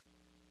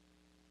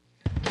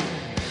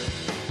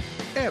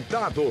É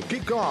dado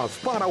kickoff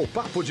para o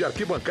papo de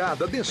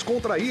arquibancada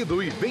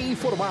descontraído e bem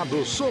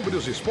informado sobre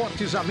os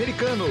esportes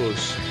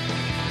americanos.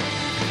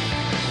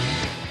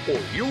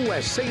 O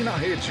USA na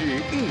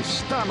Rede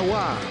está no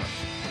ar.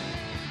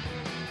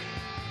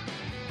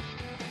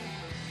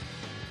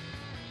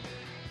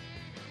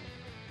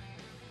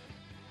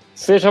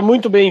 Seja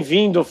muito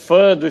bem-vindo,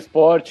 fã do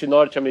esporte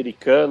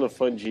norte-americano,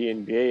 fã de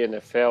NBA,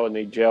 NFL,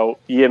 NHL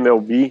e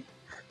MLB,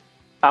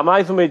 a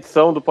mais uma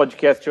edição do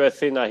podcast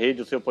USA na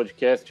Rede, o seu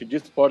podcast de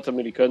esportes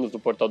americanos do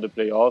Portal The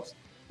Playoffs,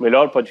 o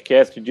melhor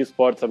podcast de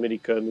esportes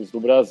americanos do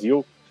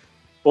Brasil.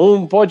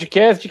 Um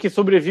podcast que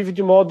sobrevive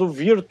de modo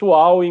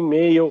virtual em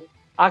meio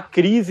à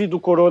crise do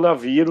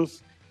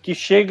coronavírus, que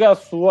chega à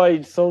sua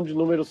edição de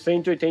número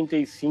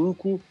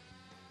 185,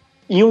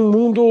 em um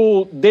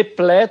mundo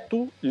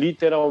depleto,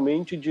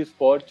 literalmente, de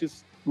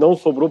esportes. Não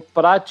sobrou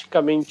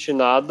praticamente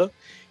nada,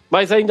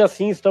 mas ainda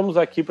assim estamos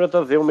aqui para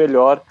trazer o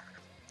melhor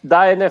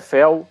da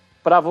NFL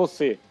para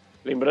você.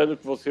 Lembrando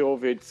que você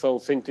ouve a edição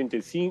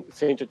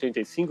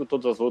 185,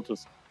 todas as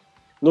outras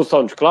no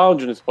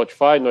SoundCloud, no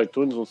Spotify, no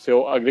iTunes, no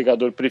seu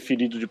agregador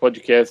preferido de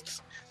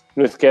podcasts.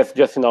 Não esquece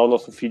de assinar o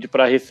nosso feed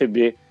para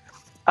receber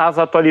as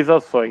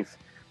atualizações.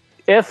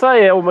 Essa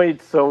é uma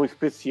edição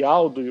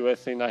especial do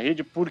USA na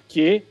Rede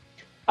porque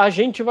a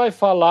gente vai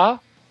falar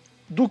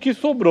do que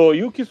sobrou.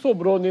 E o que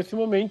sobrou nesse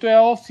momento é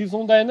a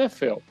off-season da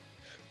NFL.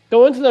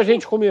 Então, antes da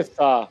gente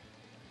começar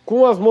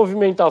com as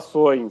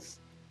movimentações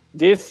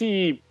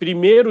desse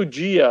primeiro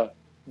dia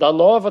da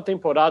nova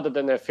temporada da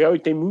NFL, e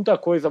tem muita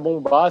coisa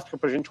bombástica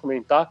para a gente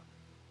comentar.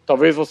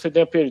 Talvez você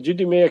tenha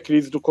perdido em meio à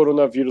crise do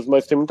coronavírus,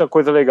 mas tem muita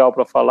coisa legal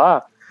para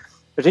falar.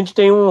 A gente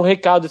tem um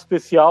recado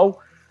especial,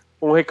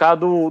 um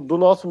recado do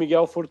nosso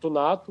Miguel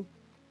Fortunato,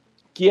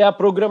 que é a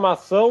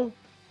programação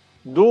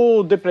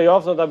do The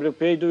Playoffs na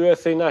WP e do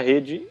USA na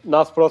Rede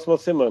nas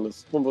próximas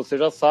semanas. Como você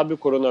já sabe, o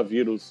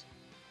coronavírus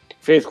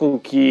fez com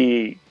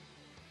que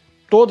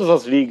todas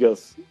as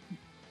ligas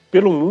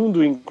pelo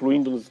mundo,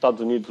 incluindo nos Estados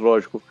Unidos,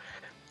 lógico,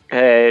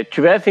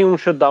 tivessem um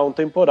shutdown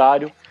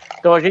temporário.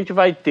 Então a gente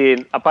vai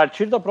ter, a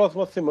partir da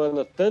próxima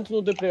semana, tanto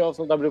no The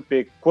Playoffs na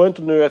WP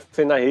quanto no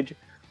USA na Rede,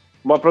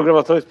 uma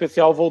programação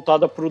especial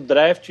voltada para o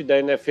draft da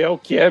NFL,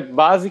 que é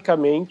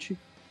basicamente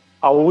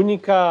a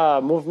única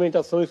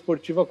movimentação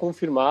esportiva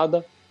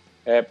confirmada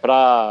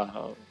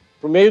para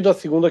o meio da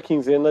segunda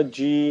quinzena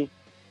de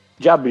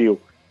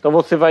abril. Então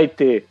você vai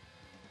ter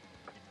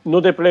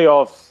no The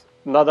Playoffs,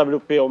 na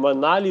WP, uma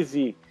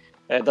análise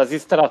das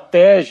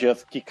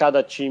estratégias que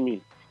cada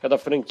time, cada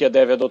franquia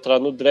deve adotar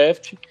no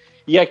draft,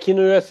 e aqui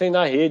no USA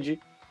na Rede,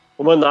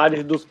 uma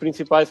análise dos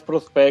principais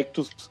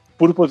prospectos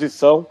por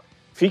posição.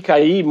 Fica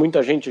aí,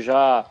 muita gente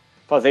já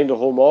fazendo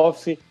home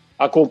office,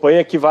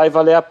 acompanha que vai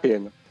valer a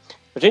pena.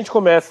 A gente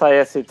começa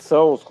essa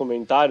edição, os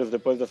comentários,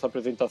 depois dessa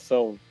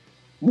apresentação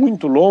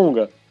muito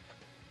longa,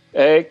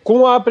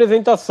 com a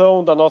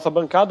apresentação da nossa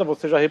bancada.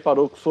 Você já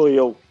reparou que sou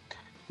eu,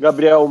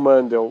 Gabriel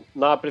Mandel,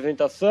 na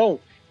apresentação,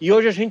 e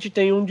hoje a gente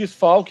tem um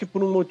desfalque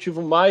por um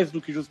motivo mais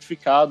do que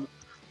justificado.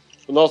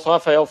 O nosso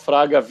Rafael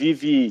Fraga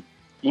vive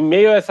em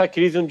meio a essa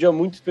crise um dia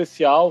muito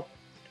especial.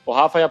 O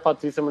Rafa e a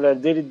Patrícia, a mulher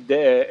dele,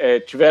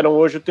 tiveram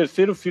hoje o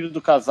terceiro filho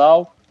do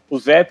casal, o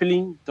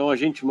Zeppelin. Então a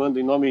gente manda,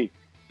 em nome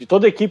de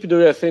toda a equipe do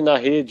USA na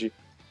Rede,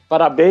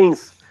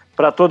 parabéns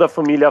para toda a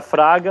família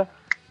Fraga.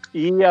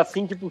 E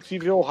assim que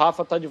possível, o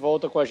Rafa está de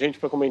volta com a gente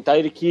para comentar.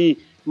 Ele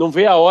que não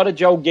vê a hora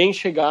de alguém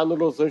chegar no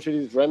Los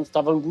Angeles Rams.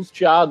 Estava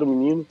angustiado, o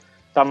menino.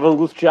 Estava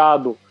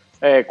angustiado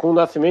com o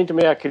nascimento,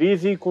 meio a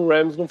crise, e com o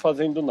Rams não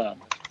fazendo nada.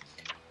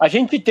 A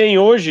gente tem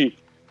hoje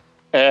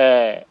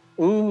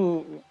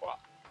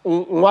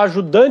um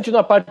ajudante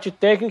na parte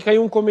técnica e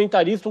um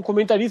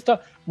comentarista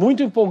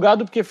muito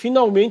empolgado, porque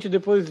finalmente,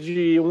 depois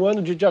de um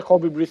ano de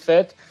Jacoby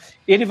Brissett,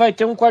 ele vai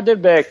ter um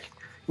quarterback.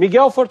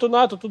 Miguel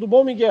Fortunato, tudo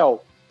bom,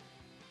 Miguel?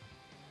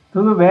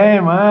 Tudo bem,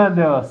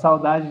 Mandel.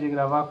 Saudade de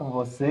gravar com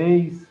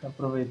vocês,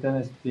 aproveitando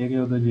esse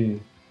período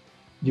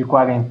de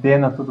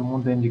quarentena, todo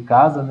mundo dentro de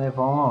casa, né?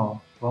 Vamos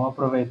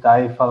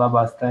aproveitar e falar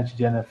bastante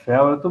de NFL.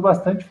 Eu estou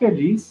bastante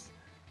feliz.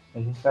 A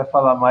gente vai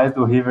falar mais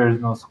do Rivers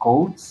nos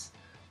Colts,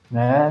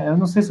 né? Eu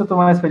não sei se eu estou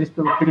mais feliz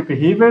pelo Philip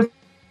Rivers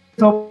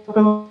ou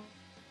pelo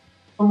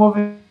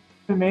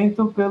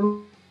movimento,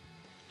 pelo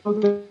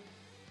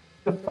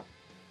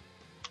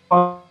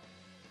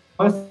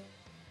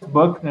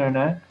Buckner,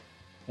 né?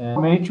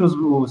 Realmente os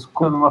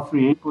numa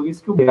free, por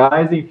isso que o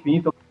Bears,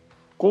 enfim.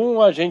 Com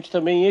a gente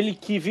também, ele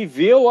que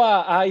viveu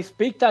a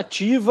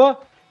expectativa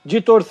de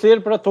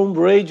torcer para Tom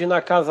Brady na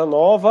casa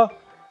nova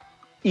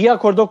e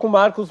acordou com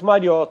Marcos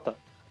Mariota.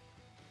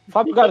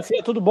 Fábio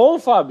Garcia, tudo bom,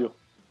 Fábio?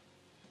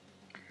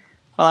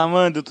 Fala,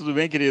 Amanda, tudo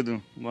bem,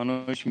 querido? Boa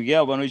noite,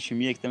 Miguel, boa noite,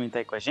 Mia, que também está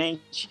aí com a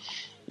gente.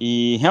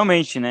 E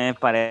realmente, né,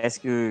 parece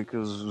que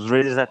os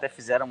Raiders até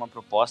fizeram uma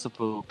proposta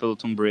pelo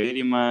Tom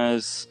Brady,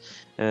 mas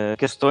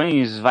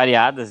questões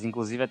variadas,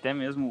 inclusive até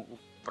mesmo o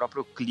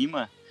próprio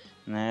clima,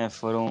 né,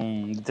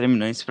 foram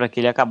determinantes para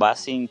que ele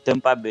acabasse em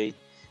Tampa Bay.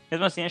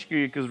 Mesmo assim, acho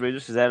que os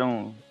Raiders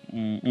fizeram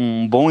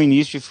um bom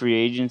início de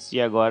free agents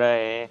e agora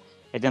é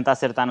tentar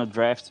acertar no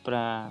draft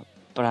para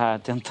para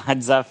tentar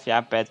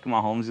desafiar Patrick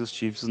Mahomes e os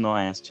Chiefs no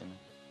Oeste. Né?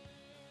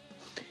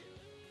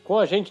 Com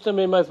a gente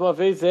também, mais uma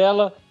vez,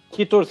 ela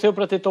que torceu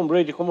para ter Tom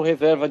Brady como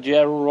reserva de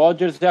Aaron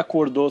Rodgers e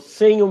acordou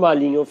sem uma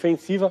linha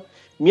ofensiva.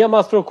 Mia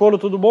Mastrocolo,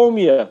 tudo bom,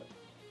 Mia?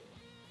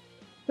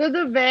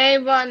 Tudo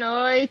bem, boa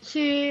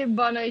noite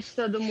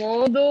todo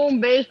mundo. Um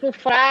beijo pro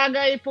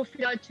Fraga e pro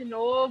filhote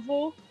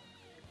novo.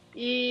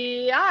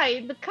 E,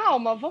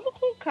 calma, vamos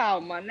com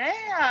calma, né?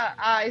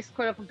 A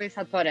escolha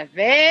compensatória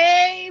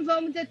vem,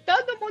 vamos ter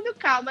todo mundo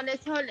calma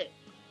nesse rolê.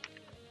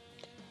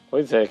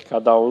 Pois é,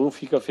 cada um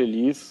fica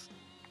feliz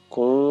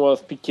com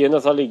as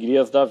pequenas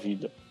alegrias da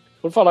vida.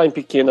 Por falar em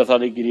pequenas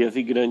alegrias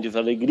e grandes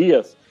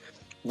alegrias,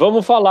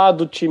 vamos falar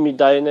do time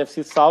da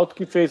NFC South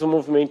que fez um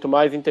movimento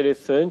mais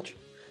interessante.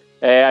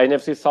 A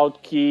NFC South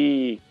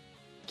que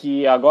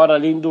agora,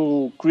 além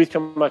do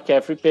Christian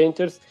McCaffrey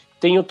Panthers,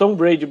 tem o Tom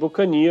Brady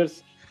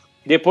Buccaneers.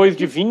 Depois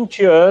de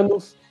 20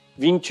 anos,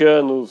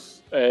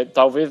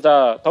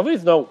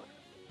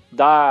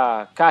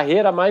 da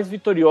carreira mais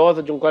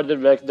vitoriosa de um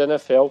quarterback da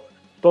NFL,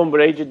 Tom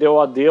Brady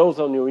deu adeus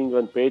ao New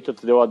England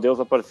Patriots, deu adeus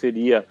à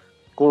parceria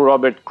com o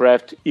Robert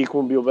Kraft e com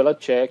o Bill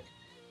Belichick.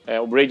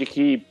 O Brady,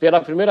 que pela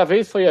primeira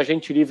vez foi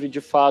agente livre de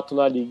fato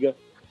na liga,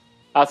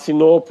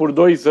 assinou por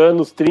 2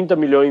 anos $30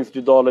 milhões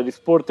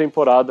por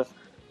temporada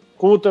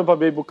com o Tampa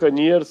Bay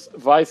Buccaneers,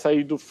 vai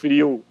sair do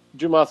frio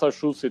de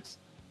Massachusetts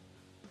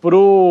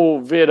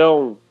pro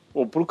verão,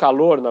 ou pro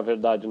calor, na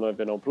verdade, não é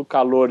verão, pro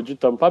calor de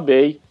Tampa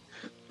Bay,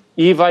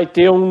 e vai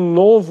ter um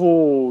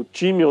novo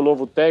time, um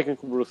novo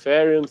técnico, Bruce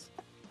Arians,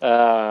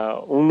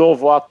 um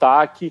novo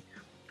ataque,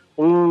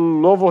 um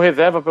novo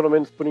reserva, pelo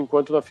menos por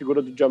enquanto, na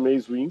figura do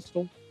Jameis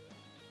Winston.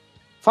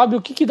 Fábio,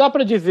 o que dá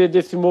para dizer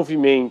desse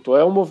movimento?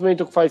 É um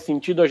movimento que faz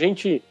sentido? A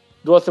gente,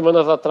 2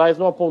 semanas atrás,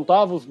 não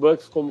apontava os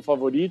Bucs como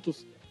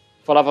favoritos,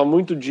 falava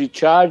muito de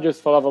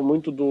Chargers, falava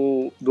muito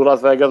do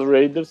Las Vegas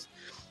Raiders,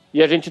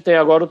 e a gente tem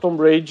agora o Tom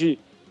Brady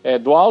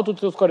do alto dos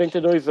seus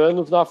 42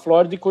 anos na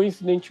Flórida e,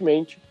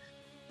 coincidentemente,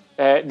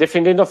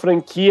 defendendo a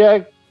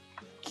franquia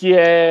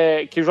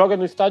que joga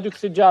no estádio que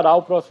sediará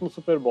o próximo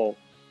Super Bowl.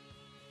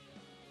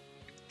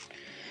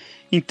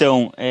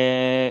 Então,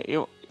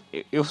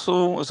 eu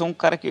sou um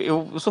cara que...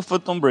 Eu sou fã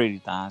do Tom Brady,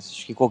 tá?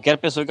 Acho que qualquer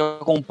pessoa que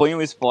acompanha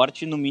o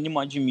esporte, no mínimo,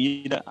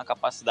 admira a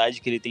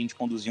capacidade que ele tem de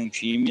conduzir um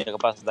time, a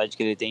capacidade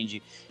que ele tem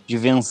de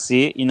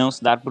vencer e não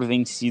se dar por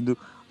vencido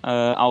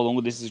ao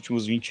longo desses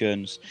últimos 20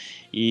 anos.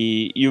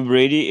 E o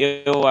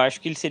Brady, eu acho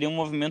que ele seria um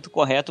movimento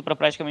correto para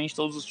praticamente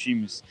todos os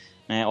times.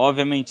 Né?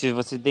 Obviamente, se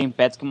você tem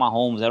Patrick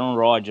Mahomes, Aaron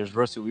Rodgers,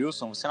 Russell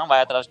Wilson, você não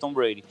vai atrás de Tom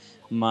Brady.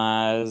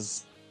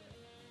 Mas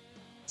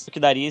isso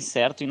que daria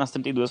certo nas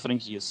 32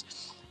 franquias.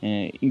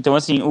 Então,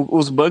 assim,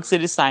 os Bucs,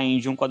 eles saem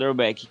de um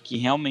quarterback que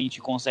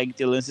realmente consegue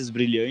ter lances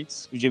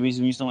brilhantes. O Jameis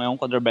Winston é um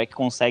quarterback que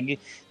consegue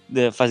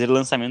fazer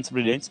lançamentos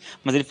brilhantes,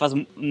 mas ele faz,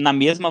 na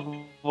mesma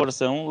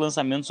proporção,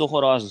 lançamentos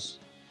horrorosos.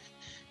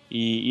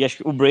 E acho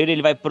que o Brady,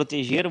 ele vai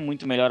proteger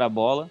muito melhor a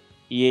bola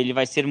e ele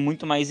vai ser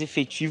muito mais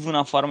efetivo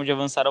na forma de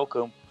avançar ao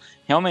campo.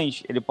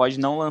 Realmente, ele pode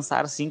não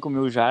lançar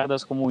 5.000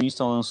 jardas como o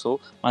Winston lançou,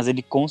 mas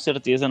ele com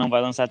certeza não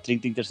vai lançar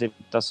 30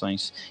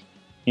 interceptações.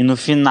 E no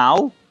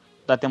final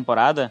da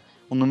temporada,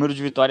 o número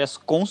de vitórias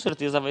com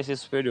certeza vai ser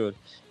superior.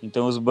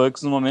 Então os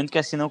Bucs, no momento que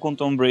assinam com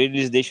Tom Brady,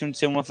 eles deixam de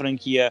ser uma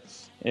franquia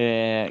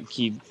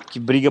que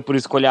briga por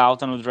escolha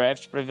alta no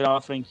draft para virar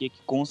uma franquia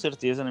que com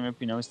certeza, na minha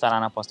opinião, estará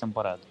na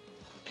pós-temporada.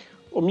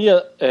 Ô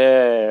Mia,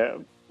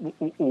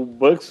 o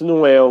Bucs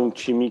não é um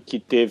time que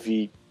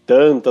teve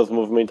tantas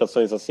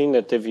movimentações assim,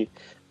 né? Teve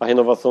a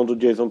renovação do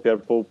Jason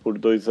Pierre-Paul por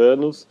 2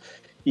 anos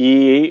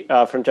e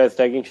a franchise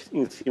tag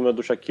em cima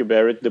do Shaquille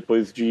Barrett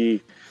depois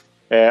de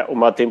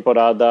uma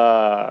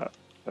temporada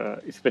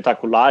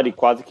espetacular e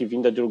quase que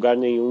vinda de lugar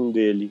nenhum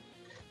dele.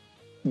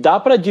 Dá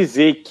para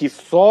dizer que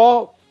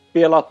só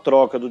pela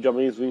troca do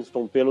Jameis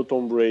Winston pelo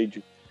Tom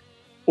Brady,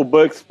 o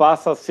Bucs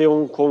passa a ser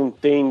um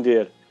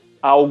contender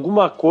a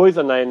alguma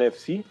coisa na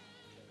NFC?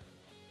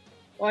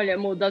 Olha,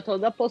 muda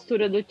toda a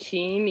postura do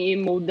time,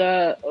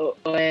 muda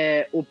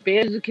o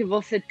peso que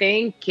você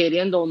tem,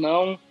 querendo ou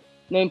não.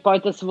 Não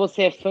importa se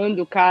você é fã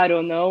do cara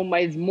ou não,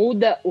 mas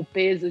muda o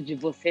peso de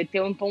você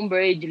ter um Tom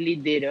Brady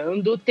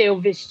liderando o teu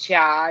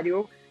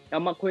vestiário. É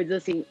uma coisa,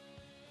 assim,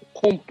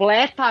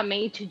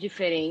 completamente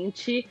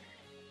diferente.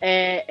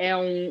 É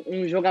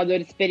um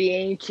jogador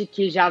experiente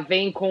que já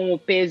vem com o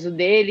peso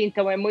dele,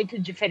 então é muito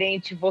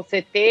diferente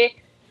você ter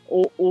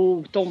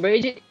o Tom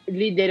Brady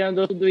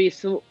liderando tudo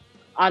isso,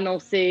 a não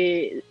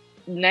ser,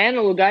 né,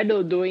 no lugar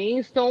do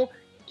Winston,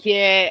 que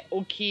é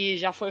o que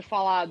já foi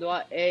falado,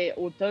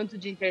 o tanto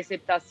de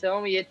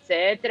interceptação e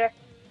etc.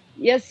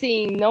 E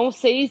assim, não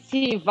sei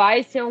se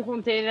vai ser um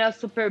contender a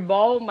Super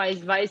Bowl,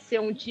 mas vai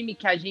ser um time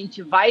que a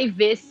gente vai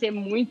ver ser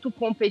muito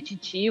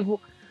competitivo,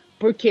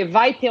 porque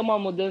vai ter uma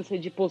mudança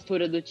de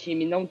postura do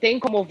time. Não tem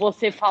como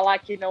você falar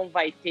que não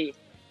vai ter.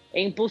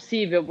 É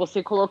impossível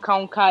você colocar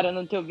um cara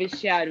no teu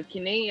vestiário que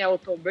nem é o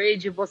Tom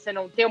Brady e você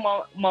não ter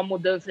uma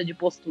mudança de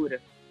postura.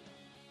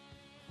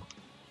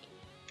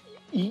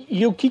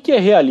 E o que é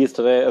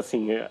realista, né?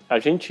 Assim, a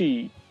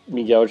gente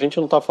Miguel, a gente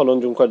não tá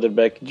falando de um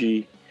quarterback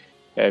de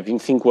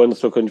 25 anos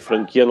trocando de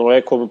franquia, não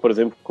é como, por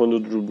exemplo, quando o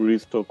Drew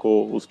Brees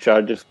tocou os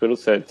Chargers pelos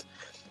Saints.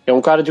 É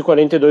um cara de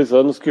 42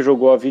 anos que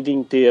jogou a vida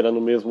inteira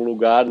no mesmo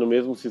lugar, no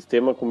mesmo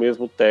sistema, com o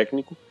mesmo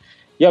técnico,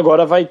 e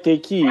agora vai ter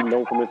que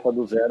não começar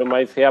do zero,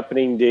 mas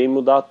reaprender e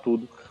mudar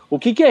tudo. O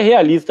que é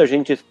realista a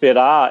gente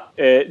esperar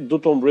do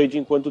Tom Brady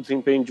enquanto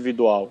desempenho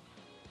individual?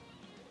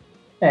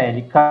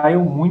 Ele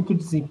caiu muito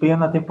desempenho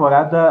na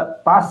temporada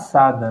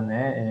passada,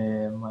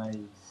 né? Mas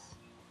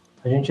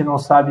a gente não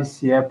sabe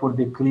se é por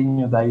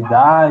declínio da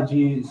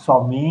idade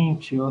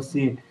somente, ou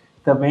se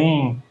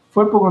também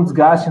foi por um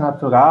desgaste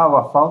natural,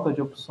 a falta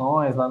de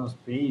opções lá nos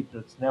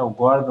Patriots, né? O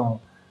Gordon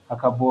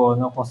acabou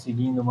não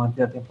conseguindo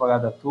manter a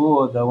temporada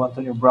toda, o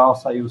Antonio Brown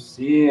saiu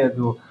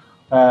cedo,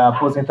 a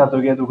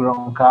aposentadoria do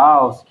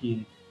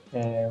Gronkowski,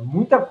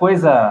 muita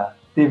coisa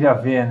teve a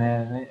ver,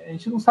 né? A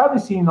gente não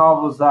sabe se em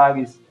novos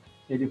ares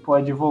ele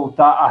pode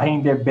voltar a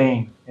render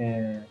bem.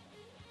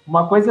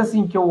 Uma coisa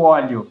assim que eu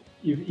olho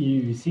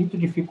e sinto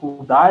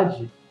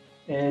dificuldade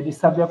de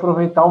saber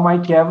aproveitar o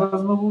Mike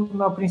Evans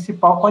na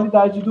principal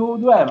qualidade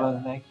do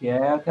Evans, né? Que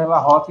é aquela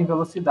rota em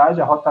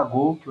velocidade, a rota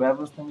gol, que o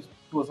Evans tem uma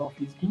explosão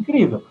física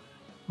incrível.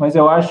 Mas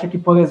eu acho que,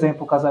 por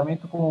exemplo, o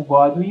casamento com o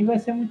Godwin vai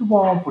ser muito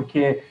bom,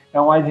 porque é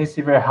um wide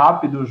receiver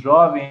rápido,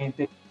 jovem,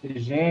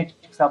 inteligente,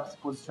 que sabe se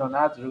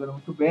posicionar, está jogando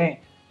muito bem.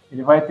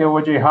 Ele vai ter o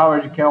O.J.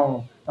 Howard, que é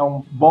um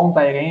bom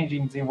tight end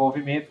em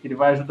desenvolvimento, que ele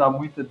vai ajudar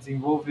muito a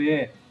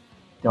desenvolver.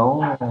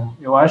 Então,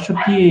 eu acho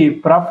que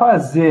para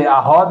fazer a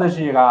roda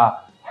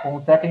girar com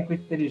um técnico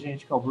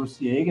inteligente que é o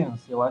Bruce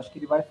Arians, eu acho que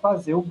ele vai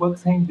fazer o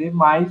Bucs render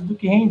mais do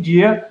que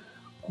rendia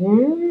com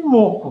um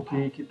louco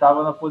que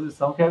estava na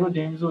posição, que era o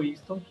James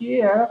Winston, que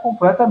era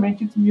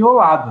completamente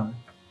desmiolado.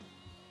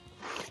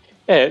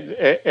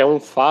 Né? É um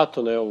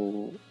fato, né?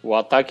 O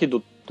ataque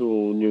do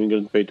New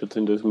England Patriots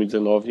em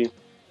 2019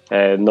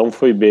 não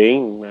foi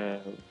bem,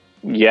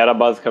 e era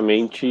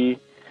basicamente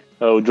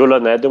o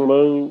Julian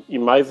Edelman e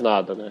mais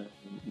nada, né?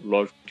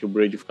 Lógico que o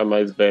Brady fica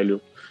mais velho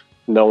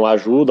não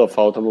ajuda,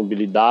 falta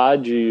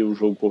mobilidade, o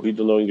jogo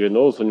corrido não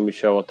engrenou, o Sonny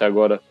Michel até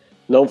agora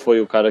não foi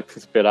o cara que se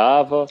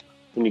esperava,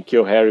 o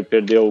N'Keal Harry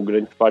perdeu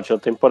grande parte da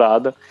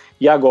temporada,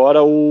 e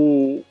agora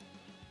o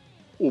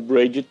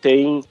Brady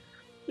tem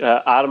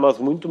armas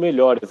muito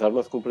melhores,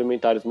 armas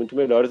complementares muito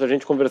melhores. A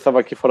gente conversava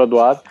aqui fora do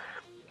ar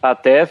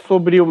até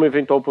sobre uma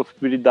eventual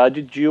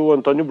possibilidade de o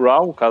Antonio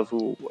Brown,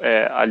 caso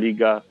a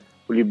Liga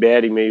o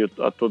libere em meio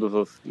a todas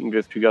as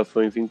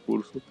investigações em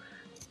curso,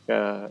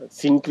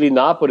 se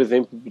inclinar, por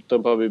exemplo, para o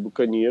Tampa Bay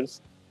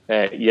Buccaneers,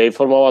 e aí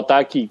formar um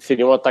ataque,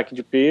 seria um ataque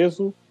de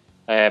peso,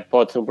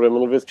 pode ser um problema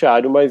no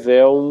vestiário, mas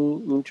é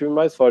um time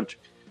mais forte.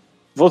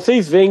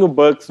 Vocês veem o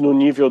Bucs no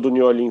nível do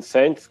New Orleans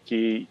Saints,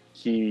 que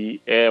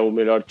é o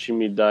melhor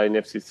time da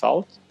NFC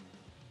South?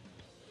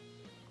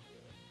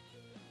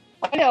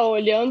 Olha,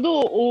 olhando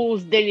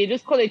os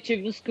delírios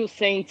coletivos que o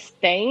Saints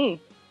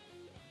tem,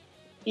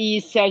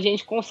 e se a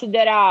gente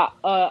considerar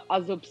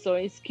as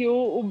opções que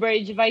o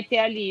Brady vai ter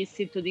ali,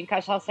 se tudo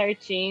encaixar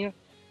certinho,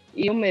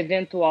 e uma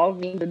eventual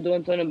vinda do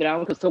Antonio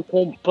Brown, que eu sou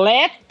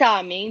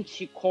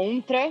completamente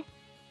contra,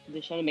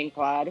 deixando bem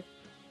claro.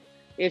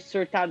 Esse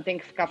surtado tem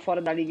que ficar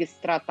fora da liga e se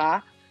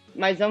tratar,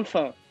 mas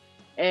enfim,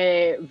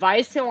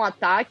 vai ser um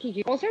ataque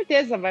que com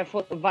certeza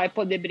vai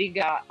poder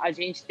brigar. A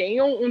gente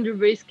tem um Drew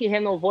Brees que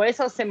renovou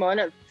essa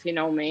semana,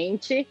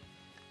 finalmente,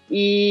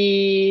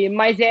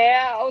 mas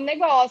é o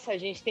negócio, a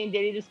gente tem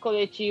delírios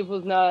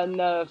coletivos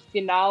na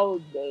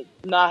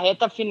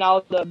reta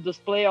final dos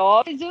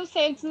playoffs e o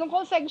Saints não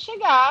consegue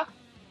chegar.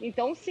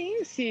 Então,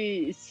 sim,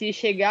 se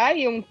chegar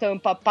aí um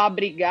Tampa para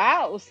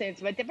brigar, o Saints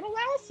vai ter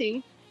problema,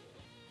 sim.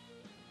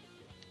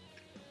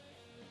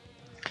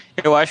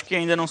 Eu acho que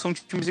ainda não são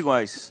times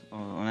iguais.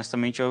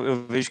 Honestamente,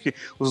 eu vejo que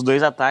os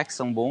dois ataques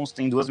são bons,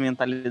 tem duas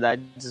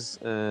mentalidades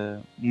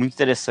muito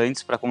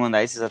interessantes para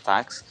comandar esses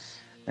ataques.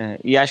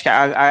 E acho que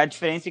a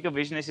diferença que eu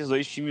vejo nesses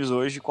dois times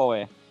hoje, qual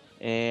é?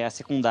 É a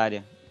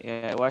secundária.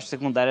 Eu acho a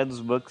secundária dos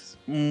Bucs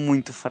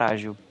muito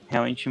frágil,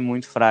 realmente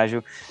muito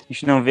frágil. A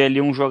gente não vê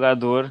ali um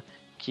jogador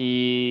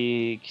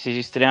que seja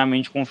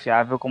extremamente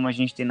confiável como a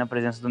gente tem na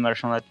presença do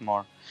Marshawn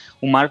Lattimore.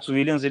 O Marcus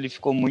Williams, ele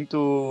ficou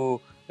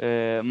muito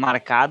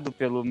marcado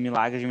pelo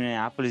milagre de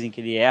Minneapolis, em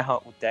que ele erra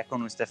o tackle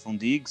no Stephon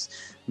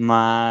Diggs,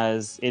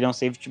 mas ele é um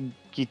safety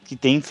que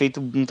tem feito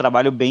um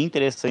trabalho bem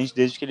interessante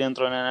desde que ele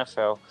entrou na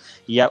NFL.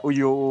 E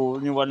o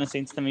New Orleans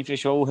Saints também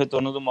fechou o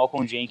retorno do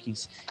Malcolm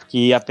Jenkins,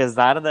 que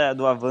apesar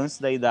do avanço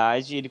da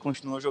idade, ele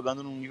continuou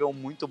jogando num nível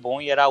muito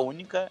bom e era a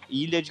única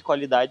ilha de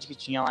qualidade que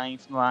tinha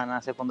lá na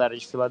secundária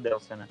de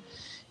Filadélfia, né?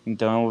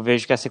 Então eu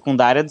vejo que a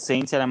secundária do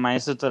Saints é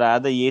mais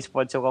estruturada e esse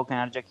pode ser o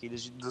calcanhar de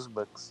Aquiles dos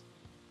Bucs.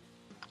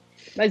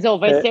 Mas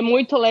vai ser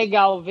muito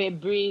legal ver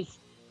Brees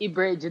e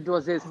Brady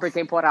 2 vezes por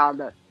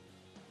temporada.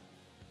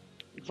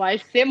 Vai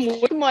ser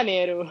muito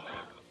maneiro.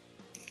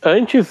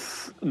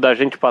 Antes da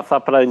gente passar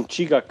para a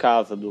antiga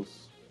casa do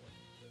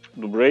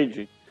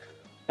Brady,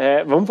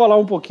 vamos falar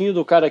um pouquinho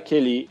do cara que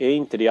ele,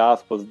 entre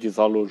aspas,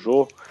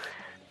 desalojou,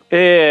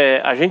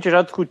 A gente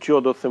já discutiu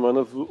há 2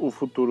 semanas o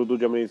futuro do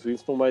Jameis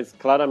Winston, mas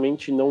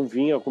claramente não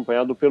vinha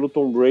acompanhado pelo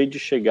Tom Brady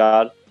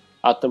chegar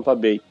a Tampa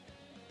Bay.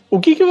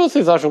 O que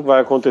vocês acham que vai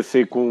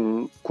acontecer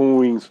com o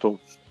Winston?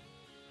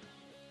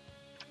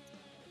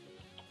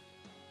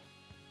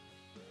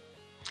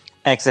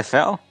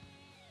 XFL?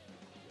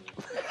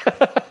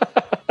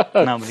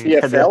 Não,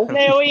 CFL?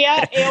 Eu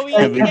ia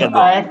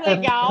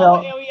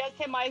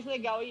ser mais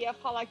legal, e ia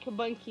falar que o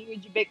banquinho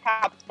de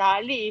backup tá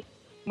ali.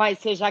 Mas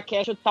você já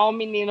quer chutar o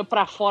menino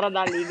pra fora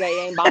da liga e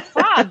é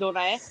embaçado,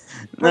 né?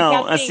 Porque,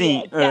 não,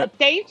 assim...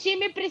 tem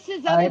time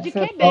precisando de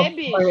QB,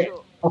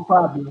 bicho. Ô,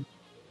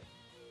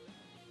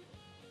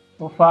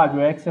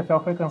 Fábio, a XFL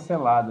foi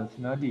cancelada,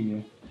 senão ele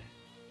ia.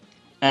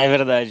 É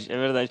verdade.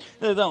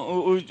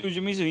 Então, o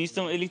Jameis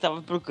Winston, ele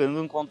tava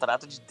procurando um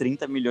contrato de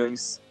 30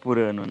 milhões por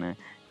ano, né?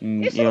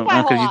 Isso eu não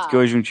acredito rolar. que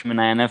hoje um time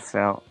na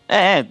NFL...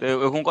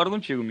 eu concordo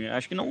contigo, meu.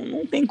 Acho que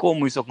não tem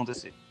como isso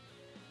acontecer.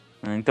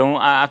 Então,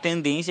 a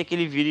tendência é que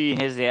ele vire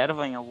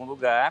reserva em algum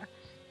lugar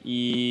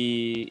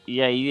e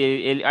aí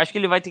ele acho que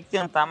ele vai ter que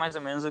tentar mais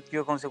ou menos o que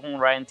aconteceu com o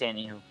Ryan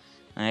Tannehill,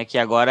 né, que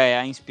agora é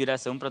a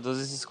inspiração para todos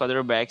esses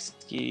quarterbacks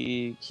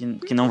que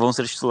não vão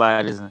ser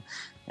titulares, né?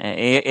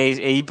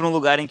 É ir para um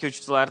lugar em que o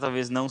titular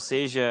talvez não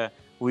seja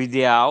o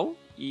ideal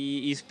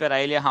e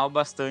esperar ele errar o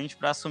bastante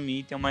para assumir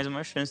e ter mais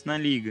uma chance na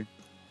liga.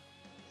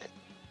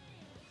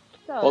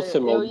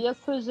 Eu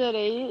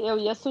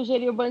ia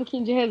sugerir o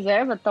banquinho de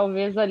reserva,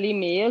 talvez ali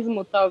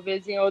mesmo,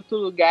 talvez em outro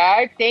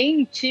lugar.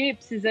 Tem time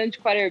precisando de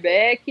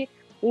quarterback.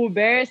 O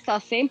Bears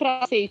está sempre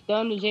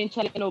aceitando gente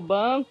ali no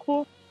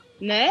banco,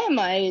 né?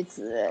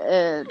 Mas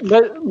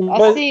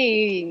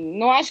assim,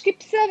 não acho que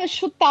precisa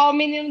chutar o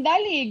menino da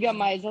liga,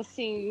 mas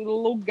assim,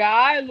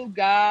 lugar, não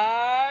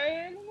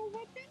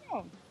vai ter,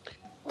 não.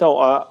 Então,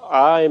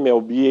 a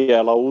MLB,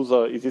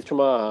 existe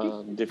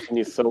uma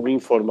definição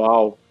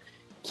informal,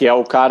 que é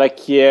o cara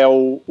que é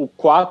o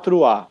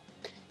 4A.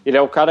 Ele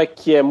é o cara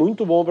que é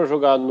muito bom para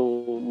jogar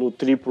no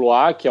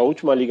AAA, que é a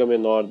última liga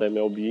menor da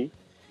MLB,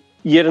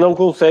 e ele não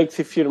consegue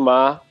se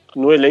firmar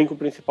no elenco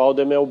principal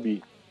da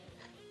MLB.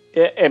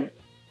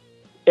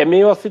 É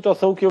meio a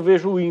situação que eu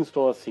vejo o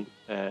Winston assim.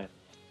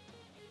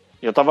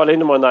 Eu estava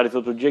lendo uma análise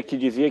outro dia que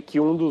dizia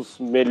que um dos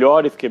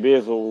melhores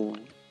QBs, ou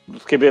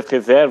dos QBs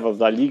reservas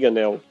da liga,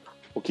 né,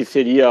 o que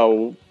seria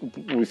o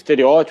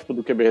estereótipo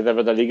do QB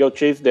reserva da liga, é o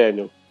Chase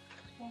Daniel.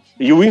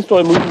 E o Winston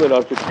é muito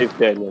melhor que o Chase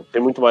Daniel,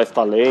 tem muito mais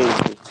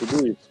talento,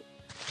 tudo isso.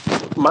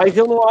 Mas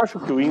eu não acho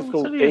que o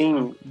Winston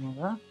tem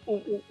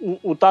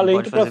o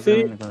talento para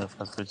ser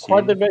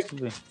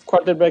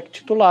quarterback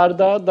titular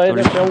da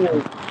NFL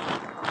hoje.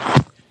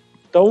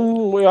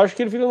 Então, eu acho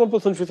que ele fica numa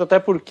posição difícil, até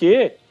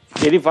porque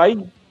ele vai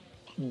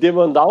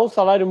demandar um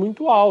salário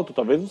muito alto,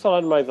 talvez um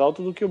salário mais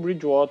alto do que o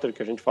Bridgewater,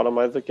 que a gente fala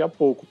mais daqui a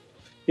pouco.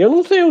 Eu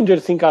não sei onde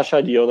ele se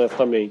encaixaria,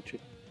 honestamente.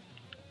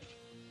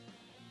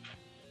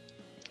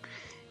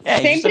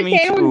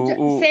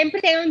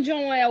 Sempre tem um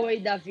John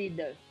Elway da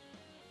vida.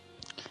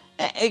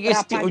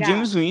 O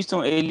Jameis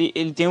Winston,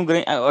 ele tem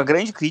a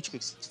grande crítica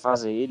que se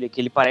faz a ele é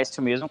que ele parece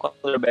o mesmo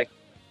quarterback.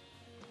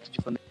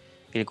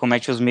 Ele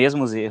comete os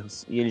mesmos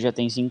erros e ele já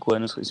tem 5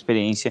 anos de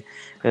experiência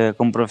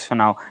como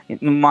profissional.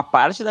 Numa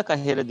parte da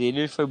carreira dele,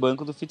 ele foi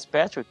banco do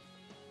Fitzpatrick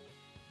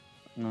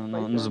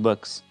nos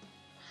Bucks.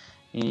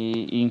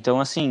 E então,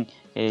 assim,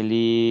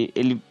 ele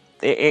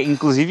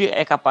inclusive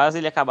é capaz de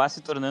ele acabar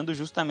se tornando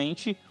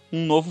justamente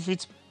um novo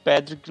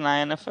Fitzpatrick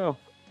na NFL,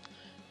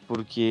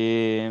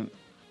 porque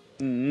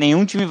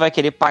nenhum time vai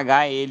querer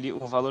pagar ele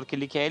o valor que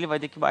ele quer, ele vai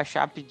ter que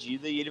baixar a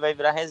pedida e ele vai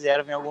virar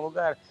reserva em algum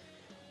lugar,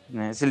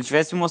 né? Se ele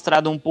tivesse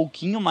mostrado um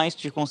pouquinho mais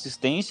de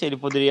consistência, ele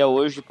poderia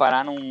hoje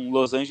parar num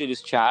Los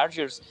Angeles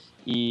Chargers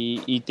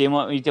e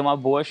ter uma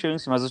boa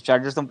chance, mas os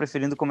Chargers estão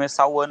preferindo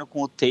começar o ano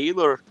com o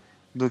Taylor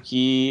do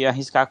que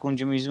arriscar com o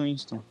Jameis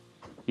Winston.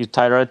 E o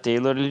Tyrod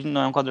Taylor, ele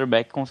não é um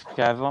quarterback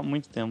confiável há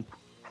muito tempo.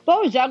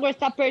 Pô, o Jaguars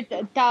tá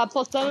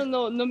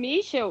apostando no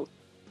Mitchell.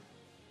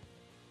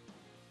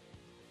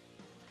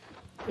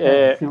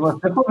 Se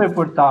você for ver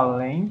por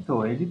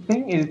talento, ele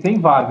tem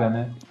vaga,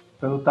 né?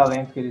 Pelo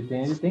talento que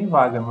ele tem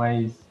vaga,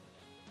 mas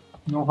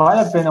não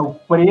vale a pena o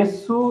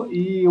preço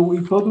e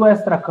todo o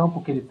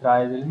extracampo que ele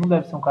traz. Ele não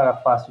deve ser um cara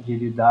fácil de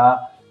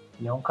lidar.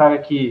 Ele é um cara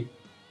que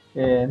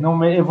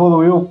não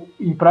evoluiu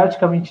em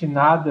praticamente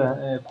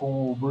nada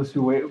com o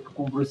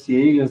Bruce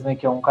Arians, né,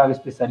 que é um cara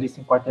especialista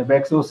em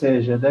quarterbacks, ou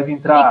seja, deve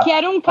entrar... E que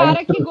era um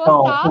cara que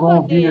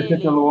gostava dele.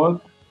 Pelo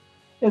outro.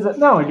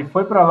 Não, ele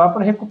foi para lá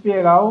para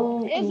recuperar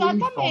o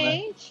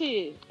Exatamente.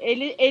 Winston,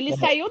 né? Ele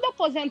saiu da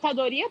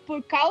aposentadoria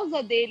por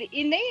causa dele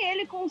e nem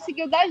ele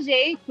conseguiu dar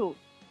jeito.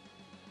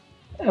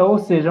 Ou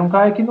seja, é um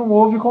cara que não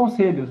ouve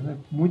conselhos, né?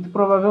 Muito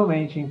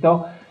provavelmente.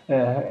 Então,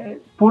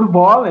 por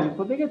bola, ele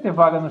poderia ter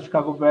vaga no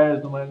Chicago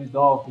Bears, no Miami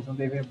Dolphins, no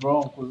Denver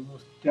Broncos,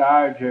 nos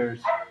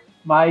Chargers,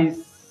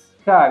 mas,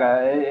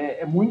 cara,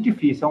 é muito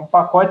difícil. É um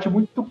pacote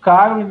muito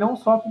caro e não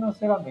só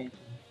financeiramente.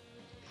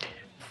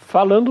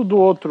 Falando do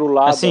outro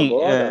lado assim,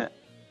 agora...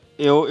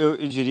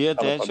 eu diria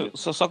até,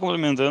 só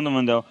complementando,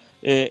 Mandel,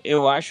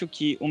 Eu acho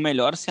que o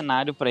melhor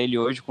cenário para ele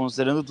hoje,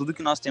 considerando tudo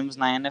que nós temos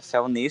na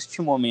NFL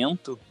neste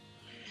momento,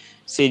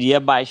 seria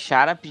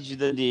baixar a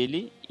pedida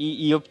dele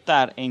e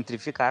optar entre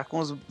ficar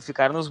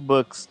nos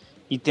Bucks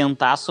e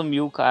tentar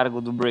assumir o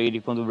cargo do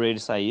Brady quando o Brady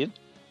sair.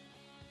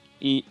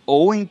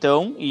 Ou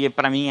então, e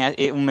para mim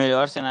o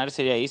melhor cenário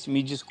seria esse,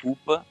 me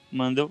desculpa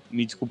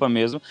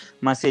mesmo,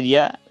 mas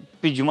seria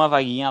pedir uma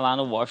vaguinha lá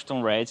no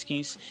Washington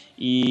Redskins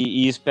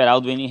e esperar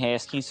o Dwayne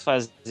Haskins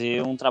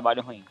fazer um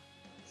trabalho ruim.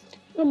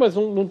 Não, mas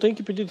não tem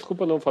que pedir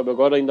desculpa não, Fábio.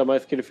 Agora, ainda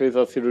mais que ele fez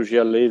a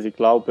cirurgia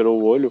LASIK lá,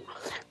 operou o olho.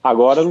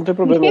 Agora não tem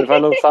problema, ele vai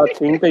lançar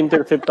 30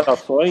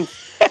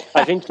 interceptações,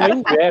 a gente só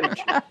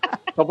inverte.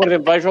 Então, por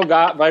exemplo, vai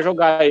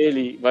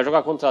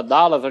jogar contra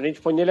Dallas, a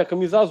gente põe nele a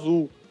camisa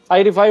azul. Aí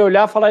ele vai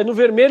olhar e falar, é no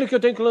vermelho que eu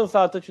tenho que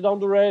lançar, touchdown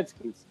do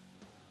Redskins.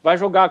 Vai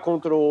jogar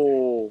contra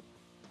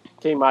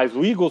quem mais?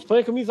 O Eagles, põe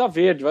a camisa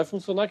verde, vai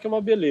funcionar que é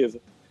uma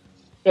beleza.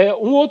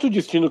 Um outro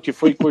destino que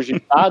foi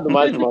cogitado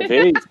mais de uma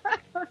vez,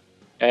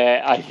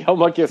 aí é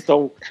uma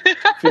questão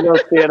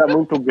financeira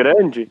muito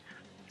grande,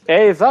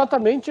 é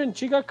exatamente a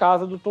antiga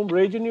casa do Tom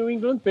Brady, New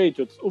England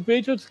Patriots. O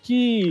Patriots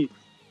que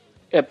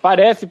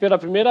parece pela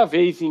primeira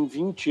vez em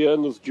 20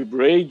 anos de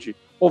Brady,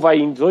 ou vai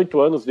em 18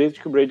 anos desde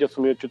que o Brady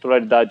assumiu a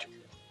titularidade,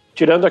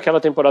 tirando aquela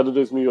temporada de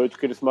 2008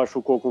 que ele se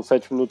machucou com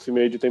 7 minutos e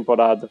meio de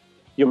temporada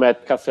e o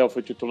Matt Cassell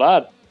foi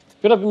titular,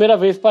 pela primeira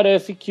vez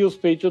parece que os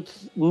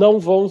Patriots não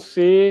vão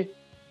ser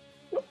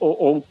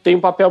ou tem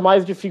um papel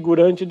mais de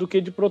figurante do que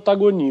de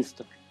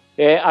protagonista.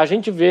 A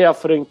gente vê a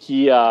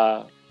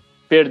franquia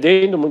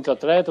perdendo muitos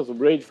atletas, o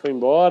Brady foi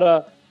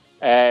embora,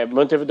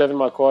 manteve o Devin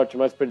McCourty,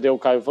 mas perdeu o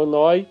Kyle Van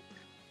Noy,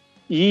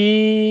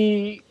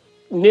 e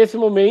nesse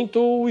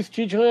momento o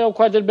Stidham é o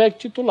quarterback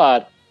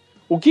titular.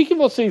 O que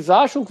vocês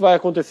acham que vai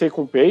acontecer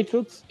com o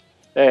Patriots?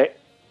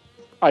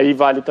 Aí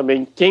vale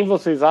também quem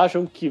vocês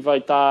acham que vai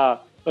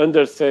estar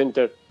under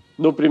center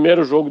no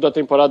primeiro jogo da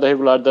temporada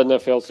regular da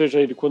NFL, seja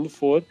ele quando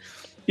for.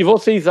 E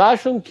vocês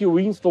acham que o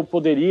Winston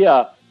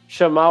poderia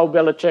chamar o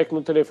Belichick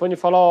no telefone e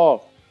falar,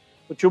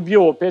 o tio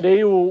Bill,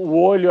 operei o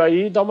olho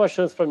aí, dá uma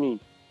chance para mim?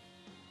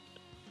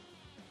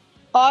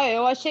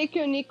 Eu achei que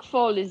o Nick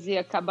Foles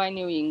ia acabar em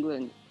New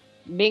England.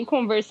 Bem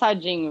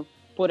conversadinho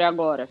por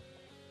agora.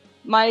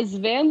 Mas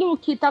vendo o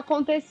que está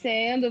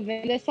acontecendo,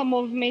 vendo essa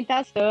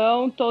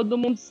movimentação, todo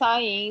mundo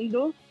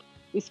saindo,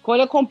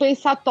 escolha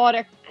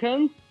compensatória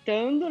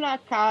cantando na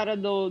cara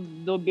do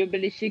Bill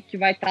Belichick, que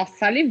vai estar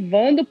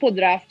salivando pro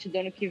draft do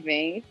ano que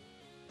vem.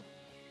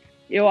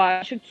 Eu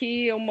acho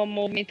que uma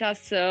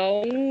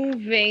movimentação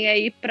vem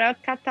aí para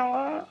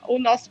catar o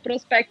nosso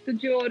prospecto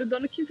de ouro do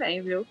ano que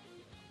vem, viu?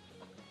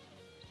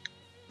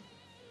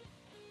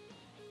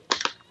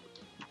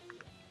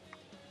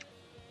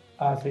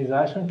 Vocês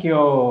acham que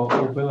o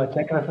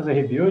Belichick vai fazer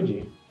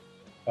rebuild?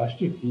 Eu acho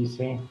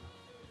difícil, hein?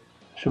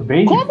 Acho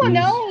bem difícil. Como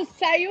não?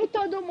 Saiu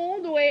todo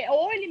mundo.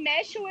 Ou ele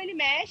mexe ou ele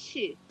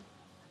mexe.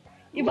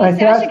 E Mas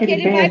você acha que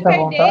ele vai essa perder?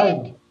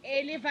 vontade?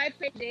 Ele vai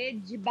perder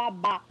de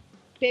babá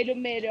pelo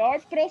melhor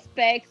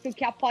prospecto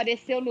que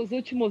apareceu nos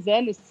últimos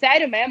anos?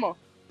 Sério mesmo?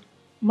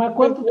 Mas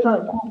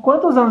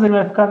quantos anos ele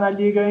vai ficar na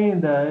liga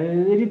ainda?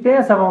 Ele tem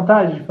essa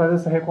vontade de fazer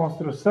essa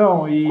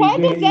reconstrução?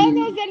 Quantos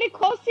anos ele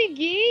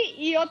conseguir?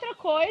 E outra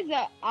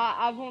coisa,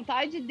 a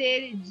vontade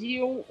dele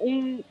de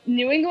um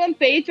New England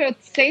Patriots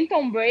sem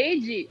Tom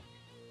Brady,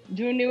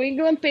 de um New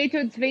England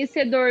Patriots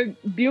vencedor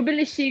Bill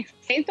Belichick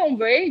sem Tom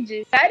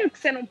Brady, sério que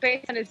você não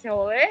pensa nesse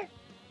rolê?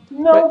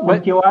 Não,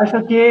 porque eu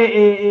acho que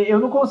eu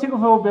não consigo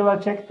ver o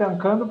Belichick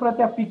tancando para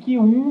ter a pique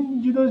 1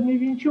 de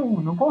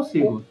 2021. Não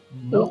consigo.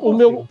 O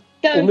meu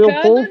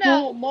ponto...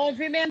 não,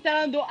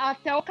 movimentando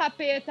até o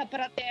capeta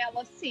para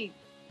tela, sim.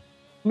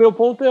 O meu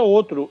ponto é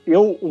outro.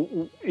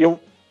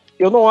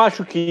 Eu não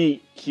acho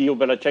que o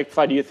Belichick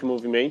faria esse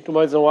movimento,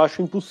 mas eu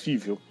acho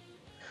impossível.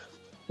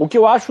 O que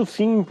eu acho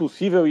sim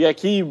impossível, e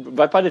aqui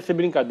vai parecer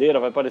brincadeira,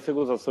 vai parecer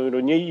gozação,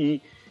 ironia,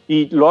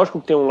 e lógico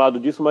que tem um lado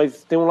disso,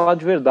 mas tem um lado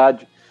de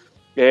verdade.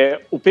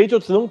 O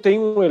Patriots não tem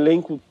um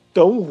elenco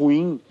tão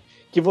ruim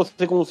que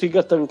você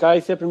consiga tancar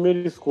e ser a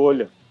primeira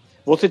escolha.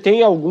 Você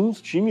tem alguns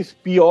times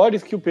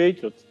piores que o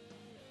Patriots.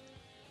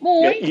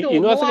 Muito. E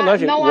não é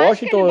sacanagem. Não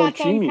Washington é um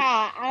time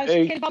acho que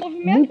ele vai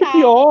movimentar. muito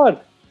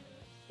pior.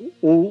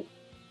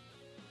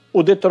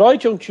 O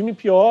Detroit é um time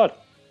pior.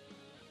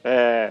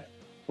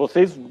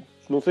 Vocês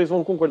não sei se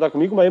vão concordar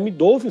comigo, mas o Miami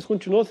Dolphins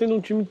continua sendo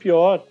um time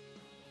pior.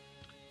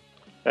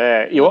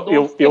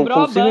 Eu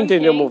consigo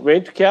entender o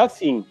movimento que é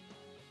assim.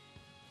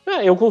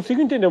 Eu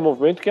consigo entender o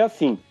movimento que é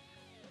assim.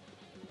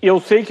 Eu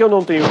sei que eu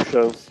não tenho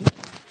chance.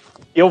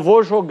 Eu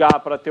vou jogar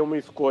para ter uma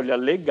escolha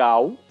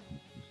legal.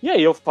 E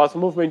aí eu faço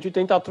o movimento de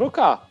tentar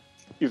trocar.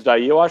 Isso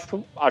daí eu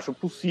acho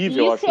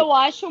possível. Eu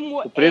acho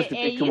o preço do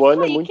pick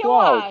one é muito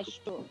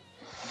alto.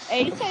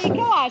 É isso aí que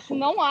eu acho.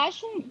 Não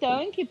acho um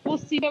tanque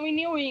possível em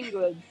New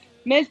England.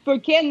 Mesmo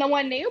porque não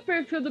é nem o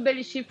perfil do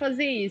Belichick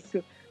fazer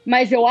isso.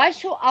 Mas eu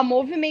acho a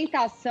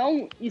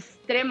movimentação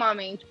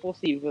extremamente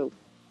possível.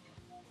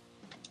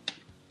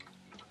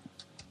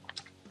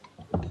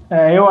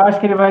 Eu acho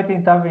que ele vai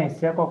tentar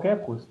vencer a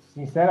qualquer custo,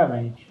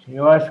 sinceramente.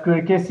 Eu acho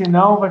que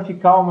senão vai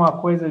ficar uma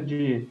coisa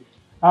de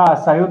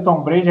saiu o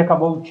Tom Brady e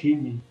acabou o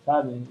time,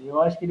 sabe?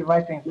 Eu acho que ele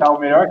vai tentar o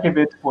melhor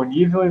QB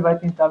disponível e vai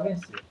tentar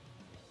vencer.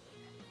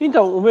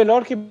 Então, o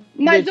melhor QB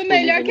Mas o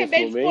melhor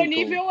QB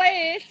disponível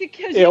é esse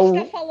que a gente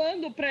tá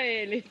falando pra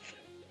ele.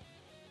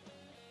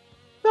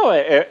 Não,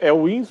 é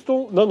o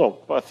Winston. Não.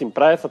 Assim,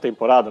 pra essa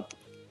temporada,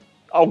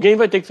 alguém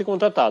vai ter que ser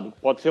contratado.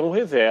 Pode ser um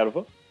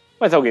reserva,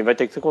 mas alguém vai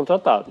ter que ser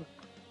contratado.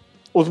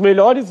 Os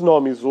melhores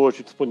nomes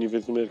hoje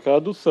disponíveis no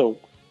mercado são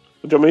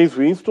o Jameis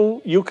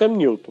Winston e o Cam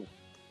Newton.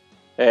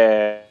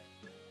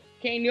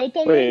 Cam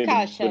Newton não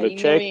encaixa em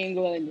New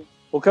England.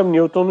 O Cam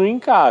Newton não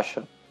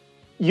encaixa.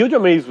 E o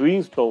Jameis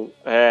Winston,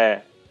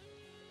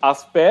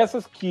 as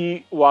peças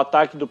que o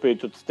ataque do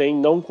Patriots tem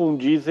não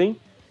condizem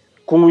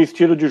com o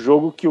estilo de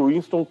jogo que o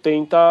Winston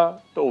tenta,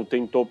 ou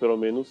tentou pelo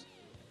menos,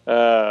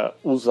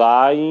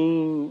 usar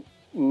em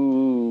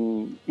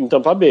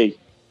Tampa Bay.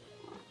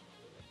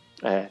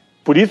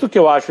 Por isso que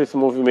eu acho esse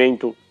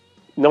movimento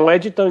não é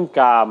de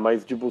tancar,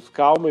 mas de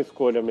buscar uma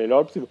escolha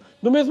melhor possível.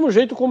 Do mesmo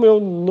jeito como eu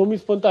não me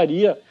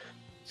espantaria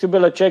se o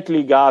Belichick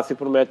ligasse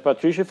para o Matt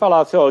Patricia e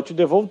falasse, eu te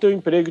devolvo teu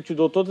emprego, te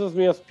dou todas as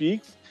minhas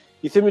picks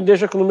e você me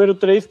deixa com o número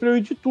 3 para eu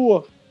ir de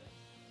tua.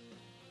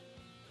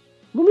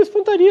 Não me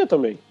espantaria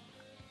também.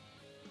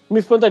 Me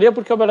espantaria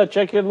porque o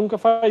Belichick ele nunca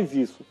faz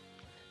isso.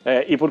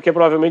 E porque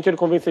provavelmente ele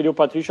convenceria o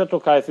Patricia a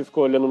tocar essa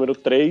escolha número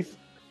 3,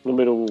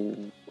 número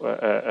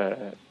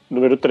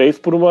 3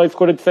 por uma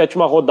escolha de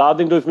 7ª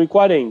rodada em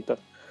 2040.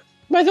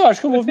 Mas eu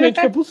acho que o movimento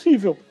é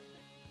possível.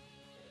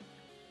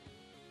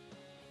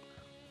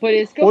 Por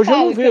isso que eu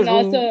falo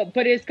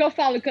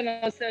que o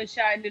nosso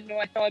Sunshine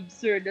não é tão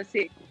absurdo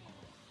assim.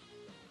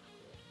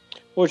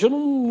 Hoje eu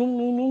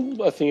não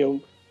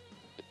assim,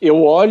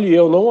 eu olho e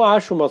eu não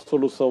acho uma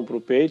solução para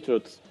o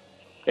Patriots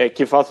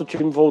que faça o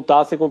time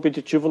voltar a ser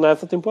competitivo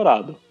nessa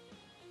temporada.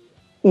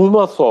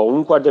 Uma só,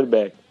 um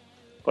quarterback.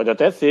 Pode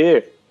até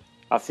ser,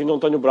 assina o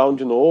Antonio Brown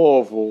de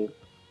novo,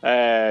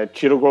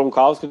 tira o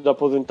Gronkowski da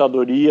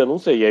aposentadoria, não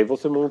sei, e aí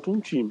você monta um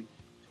time.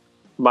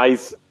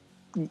 Mas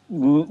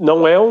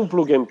não é um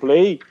plug and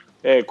play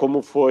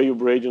como foi o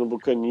Brady no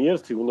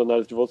Buccaneers, segundo a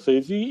análise de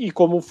vocês, e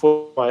como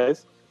foi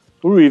mais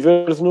o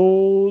Rivers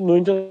no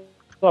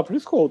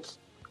Indianapolis Colts.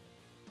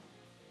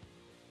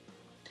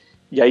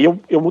 E aí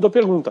eu mudo a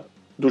pergunta.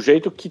 Do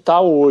jeito que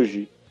tá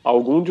hoje,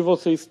 algum de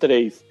vocês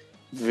três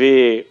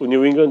vê o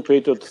New England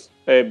Patriots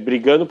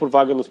brigando por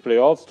vaga nos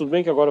playoffs? Tudo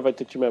bem que agora vai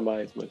ter time a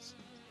mais, mas...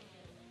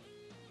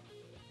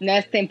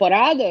 Nessa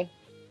temporada?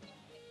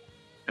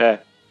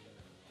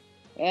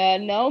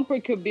 Não,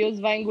 porque o Bills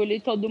vai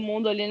engolir todo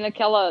mundo ali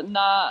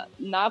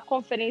na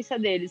conferência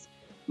deles.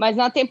 Mas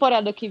na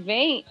temporada que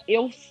vem,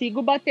 eu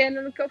sigo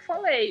batendo no que eu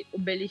falei. O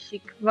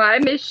Belichick vai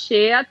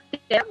mexer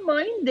até a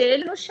mãe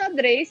dele no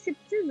xadrez se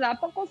precisar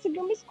para conseguir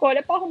uma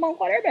escolha para arrumar um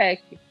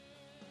quarterback.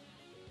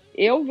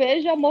 Eu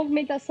vejo a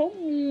movimentação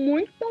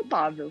muito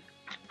palpável.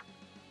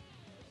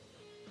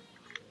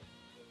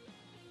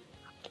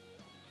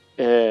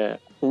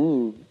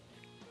 Um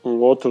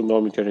outro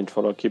nome que a gente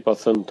falou aqui,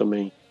 passando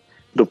também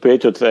do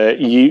Patriots,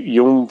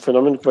 e um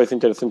fenômeno que vai ser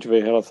interessante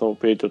ver em relação ao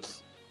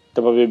Patriots,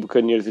 Tampa Bay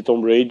Buccaneers e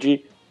Tom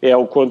Brady, é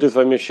o quanto isso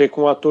vai mexer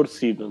com a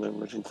torcida, né?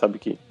 A gente sabe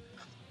que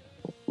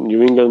o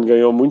New England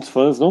ganhou muitos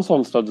fãs, não só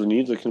nos Estados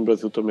Unidos, aqui no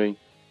Brasil também,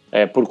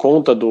 por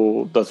conta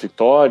das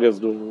vitórias,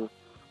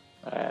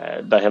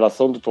 da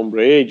relação do Tom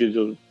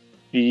Brady,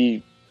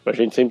 e a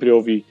gente sempre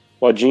ouve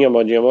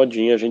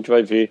modinha, a gente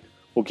vai ver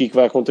o que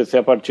vai acontecer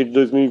a partir de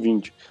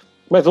 2020.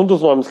 Mas um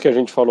dos nomes que a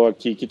gente falou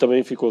aqui, que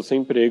também ficou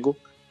sem emprego,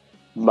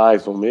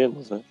 mais ou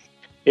menos, né,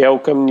 é o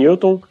Cam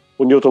Newton.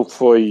 O Newton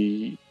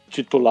foi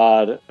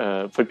titular,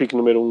 foi pick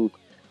número 1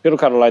 pelo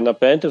Carolina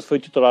Panthers, foi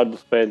titular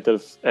dos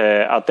Panthers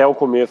até o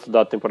começo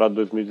da temporada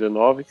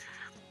 2019,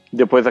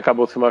 depois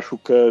acabou se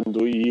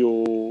machucando e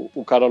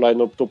o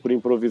Carolina optou por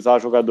improvisar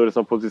jogadores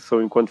na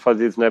posição enquanto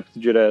fazia snaps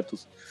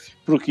diretos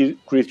para o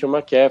Christian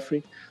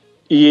McCaffrey,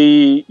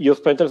 e os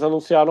Panthers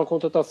anunciaram a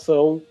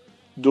contratação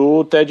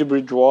do Teddy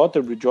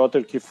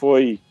Bridgewater que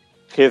foi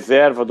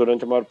reserva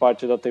durante a maior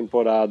parte da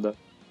temporada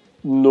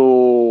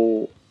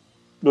no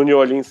New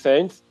Orleans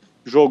Saints,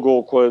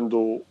 jogou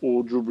quando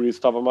o Drew Brees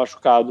estava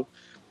machucado,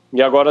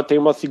 e agora tem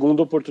uma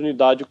segunda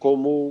oportunidade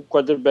como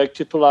quarterback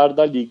titular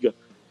da liga.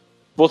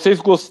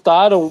 Vocês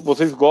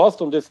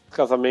gostam desse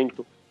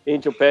casamento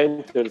entre o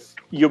Panthers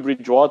e o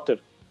Bridgewater,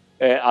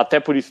 até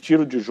por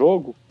estilo de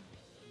jogo?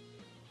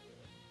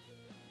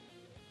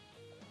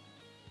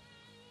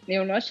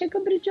 Eu não achei que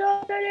o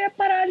Bridgewater ia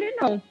parar ali,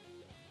 não.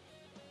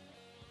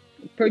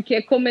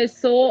 Porque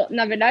começou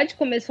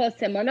a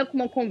semana com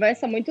uma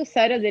conversa muito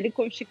séria dele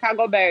com o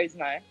Chicago Bears,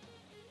 né?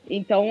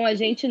 Então, a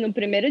gente, no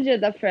primeiro dia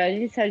da free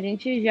agency, a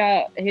gente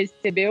já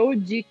recebeu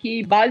de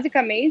que,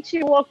 basicamente,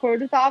 o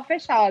acordo estava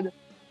fechado.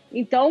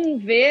 Então,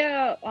 ver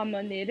a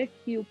maneira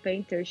que o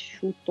Panthers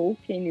chutou o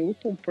Ken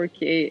Newton,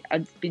 porque a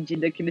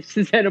despedida que eles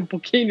fizeram pro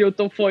Ken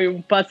Newton foi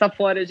um passa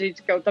fora, a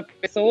gente quer outra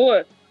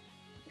pessoa,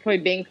 foi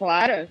bem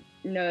clara.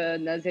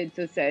 nas redes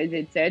sociais,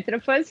 etc.,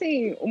 foi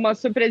assim, uma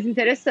surpresa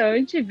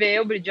interessante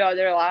ver o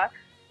Bridgewater lá.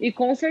 E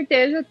com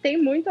certeza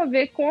tem muito a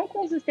ver com a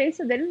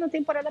consistência dele na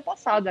temporada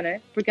passada, né?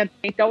 Porque até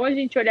então a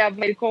gente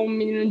olhava ele como um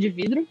menino de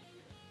vidro.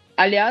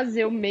 Aliás,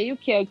 eu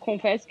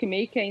confesso que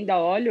meio que ainda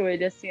olho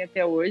ele assim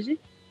até hoje.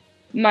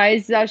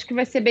 Mas acho que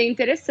vai ser bem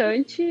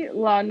interessante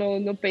lá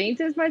no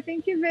Panthers, mas tem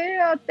que ver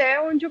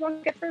até onde o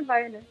McCaffrey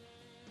vai, né?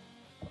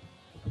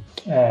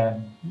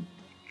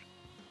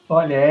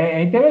 Olha,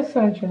 é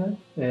interessante, né?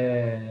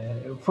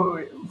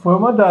 Foi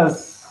uma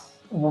das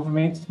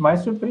movimentos mais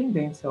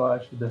surpreendentes, eu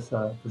acho,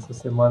 dessa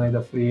semana aí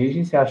da Free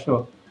Agency.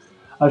 Acho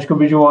que o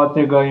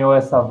Bridgewater ganhou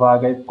essa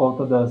vaga aí por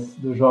conta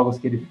dos jogos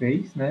que ele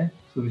fez, né?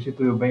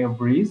 Substituiu bem o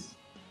Breeze.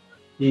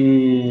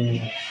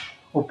 E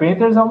o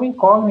Panthers é uma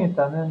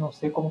incógnita, né? Não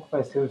sei como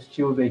vai ser o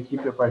estilo da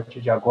equipe a partir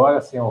de agora,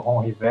 sem o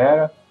Ron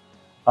Rivera.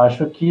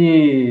 Acho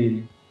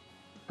que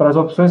para as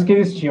opções que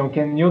eles tinham,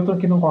 Ken Newton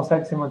que não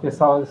consegue se manter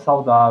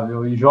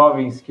saudável e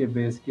jovens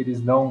QBs que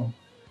eles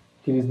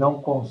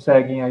não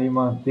conseguem aí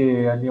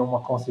manter ali uma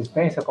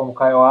consistência, como o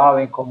Kyle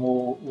Allen,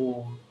 como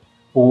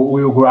o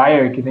Will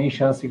Grier, que nem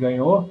chance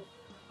ganhou,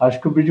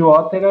 acho que o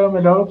Bridgewater é a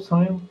melhor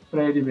opção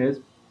para ele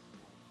mesmo.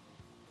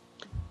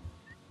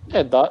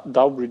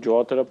 Dá ao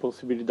Bridgewater a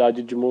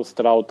possibilidade de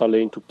mostrar o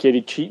talento que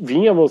ele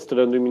vinha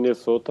mostrando em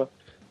Minnesota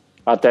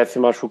até se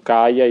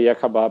machucar e aí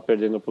acabar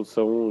perdendo a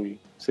posição e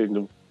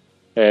sendo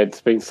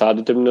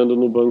dispensado e terminando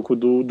no banco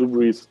do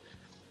Breeze.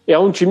 É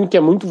um time que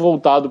é muito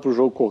voltado para o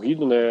jogo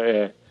corrido,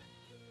 né?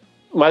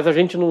 Mas a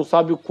gente não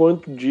sabe o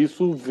quanto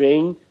disso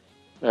vem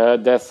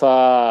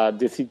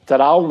desse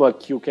trauma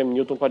que o Cam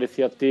Newton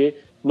parecia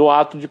ter no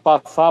ato de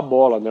passar a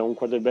bola, né? Um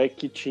quarterback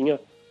que tinha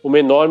uma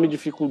enorme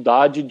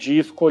dificuldade de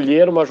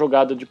escolher uma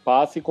jogada de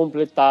passe e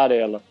completar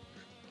ela.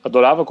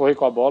 Adorava correr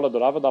com a bola,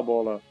 adorava dar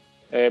bola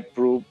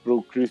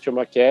pro Christian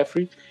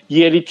McCaffrey,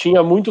 e ele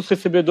tinha muitos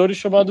recebedores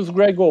chamados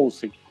Greg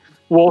Olsen.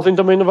 O Olsen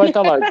também não vai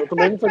estar lá, então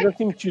também não fazia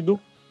sentido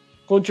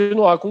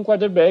continuar com um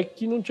quarterback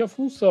que não tinha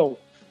função.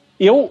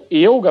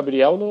 Eu,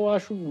 Gabriel, não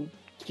acho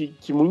que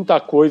muita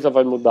coisa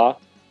vai mudar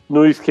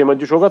no esquema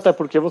de jogo, até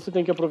porque você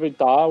tem que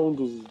aproveitar um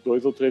dos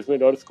 2 ou 3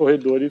 melhores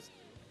corredores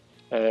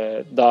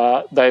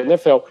da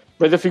NFL.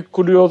 Mas eu fico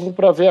curioso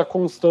para ver a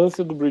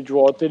constância do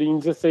Bridgewater em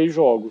 16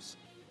 jogos.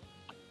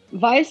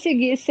 Vai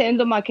seguir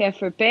sendo o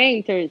McCaffrey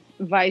Panthers?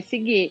 Vai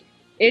seguir.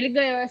 Ele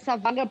ganhou essa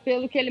vaga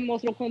pelo que ele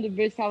mostrou quando o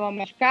Breeze estava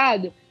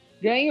machucado?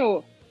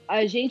 Ganhou.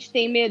 A gente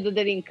tem medo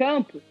dele em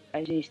campo?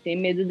 A gente tem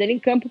medo dele em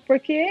campo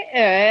porque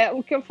é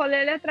o que eu falei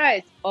ali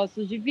atrás,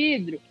 ossos de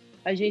vidro.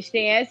 A gente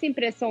tem essa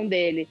impressão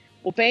dele.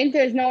 O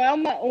Panthers não é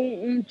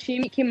um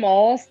time que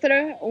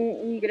mostra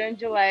um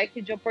grande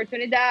leque de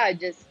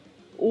oportunidades.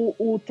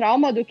 O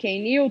trauma do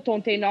Ken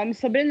Newton tem nome e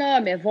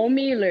sobrenome, é Von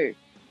Miller.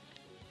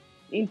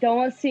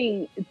 Então,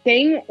 assim,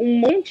 tem um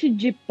monte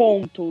de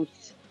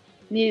pontos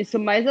nisso,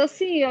 mas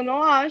assim, eu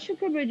não acho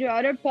que o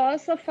Bridgewater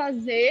possa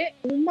fazer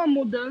uma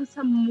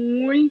mudança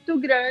muito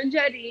grande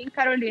ali em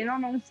Carolina, a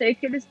não ser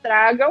que eles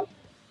tragam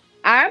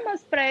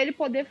armas para ele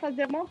poder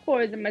fazer uma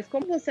coisa, mas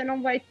como você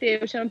não vai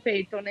ter o Sean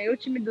Payton nem o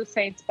time do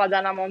Saints para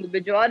dar na mão do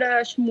Bridgewater, eu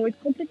acho muito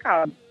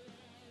complicado.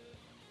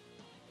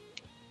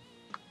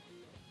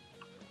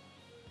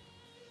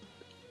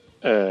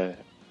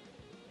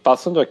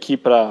 Passando aqui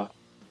para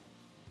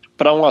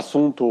um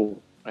assunto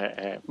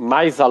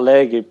mais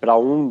alegre para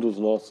um dos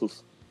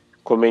nossos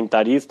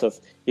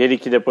comentaristas, ele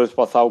que depois de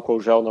passar o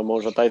gel na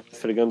mão já está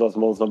esfregando as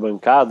mãos na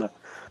bancada.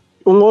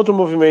 Um outro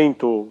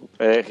movimento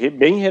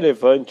bem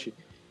relevante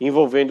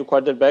envolvendo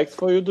quarterbacks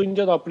foi o do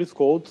Indianapolis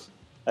Colts,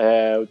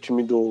 o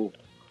time do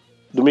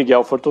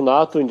Miguel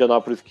Fortunato, o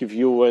Indianapolis que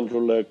viu o Andrew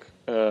Luck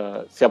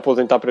se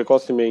aposentar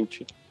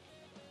precocemente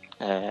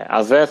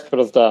às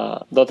vésperas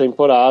da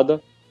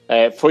temporada.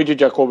 Foi de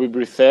Jacoby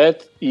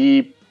Brissett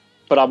e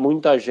para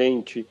muita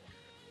gente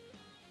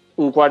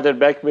um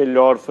quarterback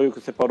melhor foi o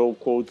que separou o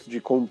Colts de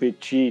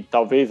competir,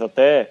 talvez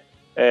até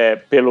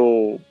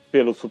pelo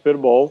Super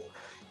Bowl.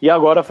 E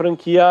agora a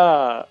franquia,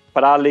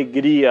 para a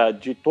alegria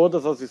de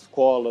todas as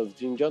escolas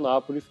de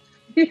Indianápolis,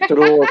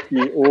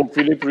 trouxe o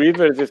Philip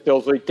Rivers, esse tem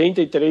os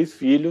 83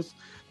 filhos.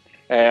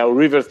 O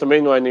Rivers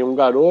também não é nenhum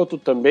garoto,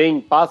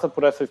 também passa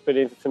por essa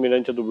experiência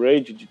semelhante à do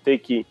Brady, de ter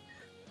que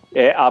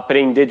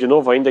aprender de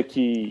novo, ainda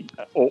que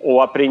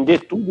ou aprender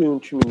tudo em um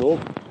time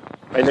novo,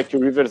 ainda que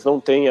o Rivers não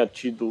tenha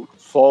tido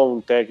só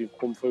um técnico,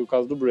 como foi o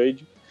caso do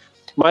Brady.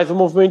 Mas um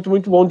movimento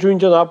muito bom de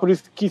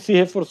Indianápolis que se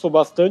reforçou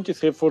bastante,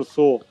 se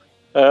reforçou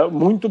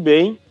muito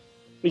bem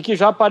e que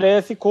já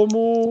aparece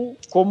como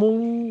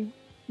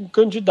um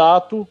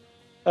candidato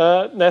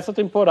nessa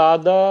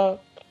temporada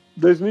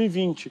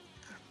 2020.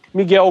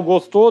 Miguel,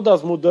 gostou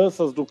das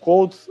mudanças do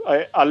Colts,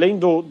 além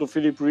do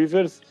Philip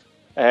Rivers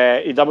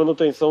e da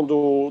manutenção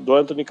do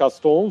Anthony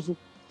Castonzo?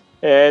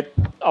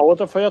 A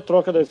outra foi a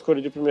troca da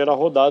escolha de primeira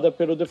rodada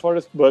pelo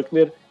DeForest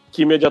Buckner,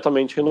 que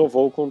imediatamente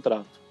renovou o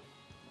contrato.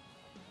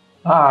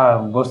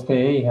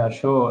 Gostei.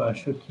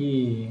 Acho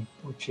que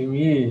o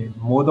time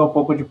muda um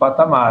pouco de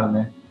patamar,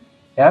 né?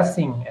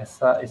 Assim,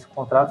 esse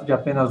contrato de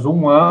apenas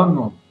 1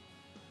 ano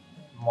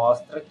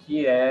mostra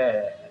que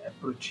é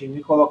para o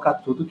time colocar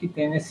tudo que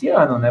tem nesse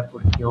ano, né?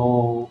 Porque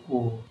eu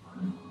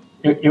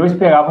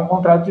esperava um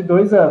contrato de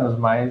 2 anos,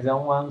 mas é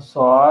um ano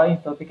só,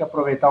 então tem que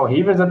aproveitar o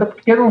Rivers, até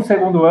porque no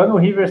segundo ano o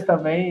Rivers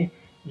também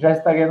já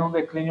estaria num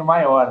declínio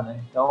maior, né?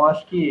 Então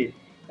acho que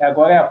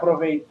agora é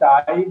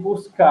aproveitar e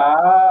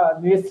buscar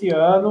nesse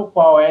ano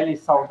com a OL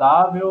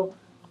saudável,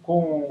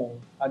 com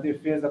a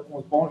defesa com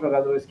os bons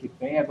jogadores que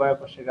tem, agora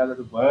com a chegada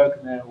do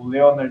Buckner, o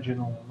Leonard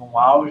num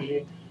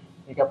auge,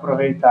 tem que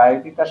aproveitar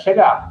e tentar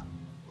chegar.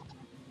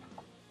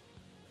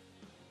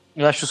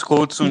 Eu acho os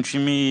Colts um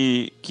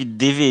time que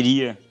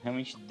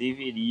realmente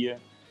deveria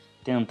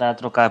tentar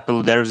trocar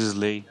pelo Darius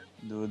Slay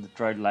do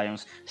Detroit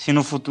Lions. Se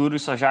no futuro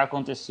isso já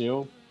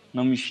aconteceu,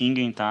 não me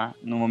xinguem, tá?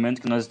 No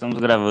momento que nós estamos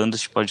gravando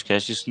este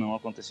podcast, isso não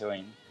aconteceu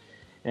ainda.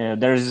 O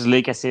Darius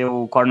Slay quer ser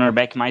o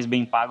cornerback mais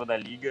bem pago da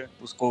liga.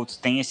 Os Colts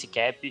têm esse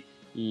cap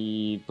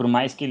e por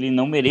mais que ele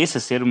não mereça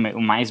ser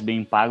o mais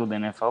bem pago da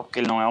NFL, porque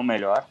ele não é o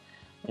melhor,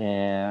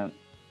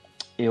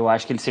 eu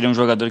acho que ele seria um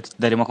jogador que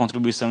daria uma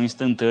contribuição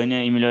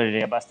instantânea e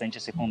melhoraria bastante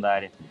a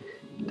secundária.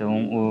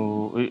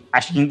 Então,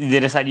 acho que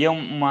endereçaria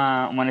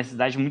uma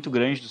necessidade muito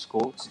grande dos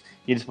Colts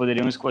e eles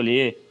poderiam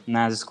escolher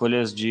nas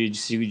escolhas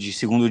de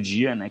segundo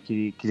dia, né,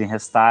 que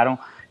restaram,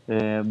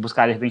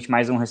 buscar de repente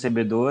mais um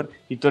recebedor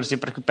e torcer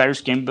para que o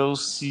Paris Campbell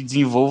se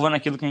desenvolva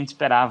naquilo que a gente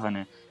esperava,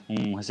 né?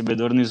 Um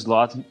recebedor no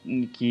slot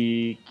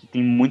que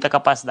tem muita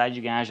capacidade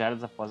de ganhar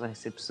jardas após a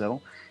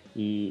recepção.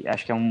 E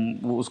acho que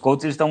os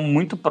Colts eles estão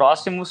muito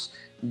próximos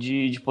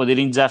de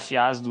poderem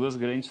desafiar as duas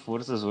grandes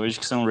forças hoje,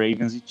 que são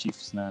Ravens e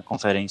Chiefs na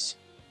conferência.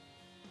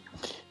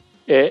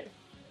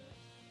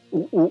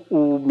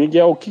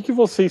 Miguel, o que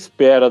você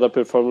espera da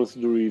performance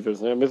do Rivers?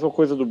 Né? A mesma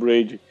coisa do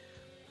Brady,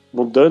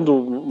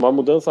 uma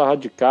mudança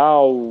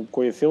radical,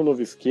 conhecer um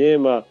novo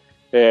esquema.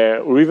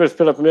 O Rivers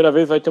pela primeira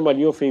vez vai ter uma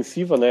linha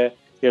ofensiva, né?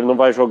 Ele não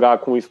vai jogar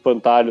com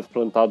espantalhos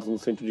plantados no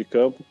centro de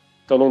campo,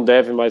 então não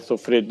deve mais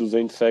sofrer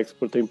 200 sacks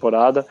por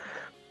temporada.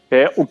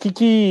 O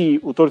que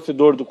o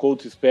torcedor do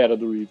Colts espera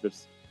do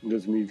Rivers em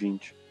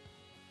 2020?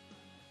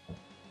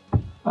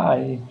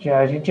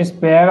 A gente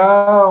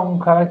espera um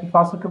cara que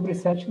faça o que o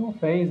Brissett não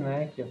fez,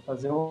 né? Que é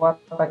fazer o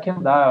ataque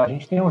andar. A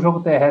gente tem um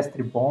jogo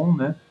terrestre bom,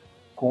 né?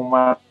 Com o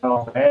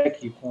Marlon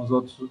Mack, com os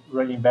outros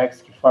running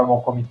backs que formam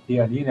o comitê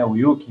ali, né? O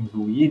Wilkins,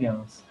 o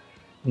Williams.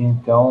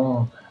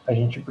 Então, a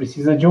gente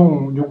precisa de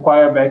um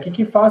quarterback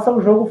que faça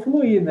o jogo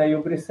fluir, né? E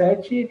o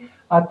Brissett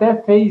até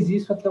fez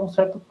isso até um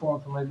certo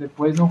ponto, mas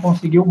depois não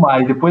conseguiu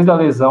mais. Depois da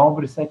lesão, o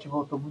Brissett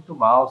voltou muito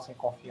mal, sem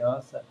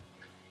confiança.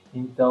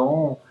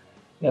 Então,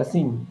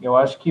 assim, eu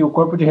acho que o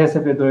corpo de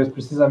recebedores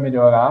precisa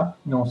melhorar.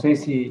 Não sei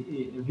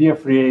se via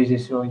free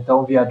agency ou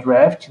então via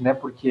draft, né?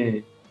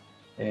 Porque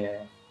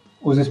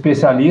os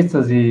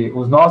especialistas e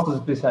os nossos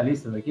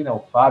especialistas aqui, né? O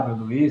Fábio, o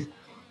Luiz,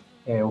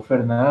 o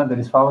Fernando,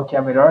 eles falam que é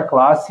a melhor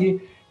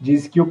classe de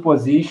skill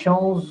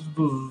positions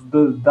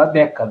da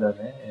década,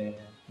 né?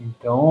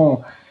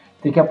 Então,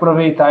 tem que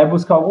aproveitar e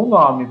buscar algum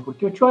nome,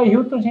 porque o T.Y.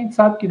 Hilton a gente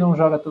sabe que não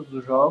joga todos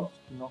os jogos,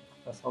 que não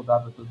está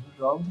saudável todos os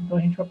jogos, então a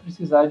gente vai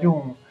precisar de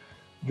um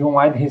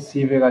wide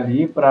receiver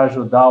ali para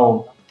ajudar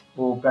o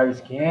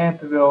Paris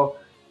Campbell,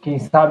 quem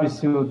sabe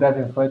se o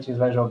Devin Funchess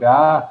vai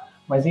jogar,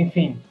 mas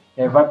enfim,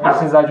 vai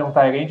precisar de um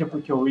tight end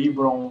porque o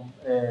Ebron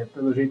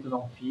pelo jeito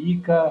não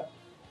fica,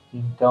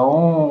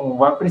 então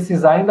vai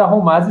precisar ainda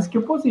arrumar as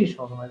skill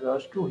positions, mas eu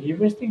acho que o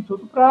Rivers tem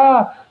tudo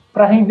para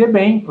render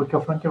bem, porque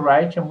o Frank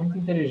Wright é muito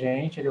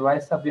inteligente, ele vai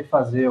saber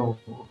fazer o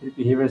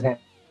Philip Rivers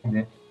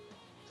render.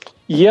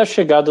 E a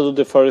chegada do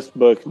DeForest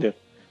Buckner?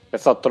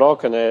 Essa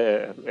troca,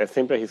 né, é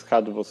sempre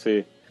arriscado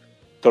você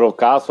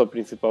trocar a sua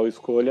principal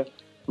escolha,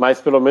 mas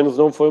pelo menos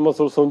não foi uma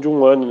solução de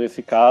um ano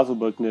nesse caso. O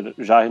Buckner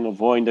já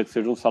renovou, ainda que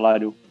seja um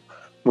salário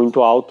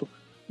muito alto.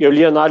 Eu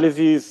li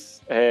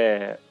análises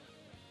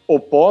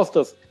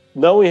opostas,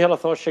 não em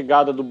relação à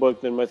chegada do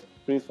Buckner, mas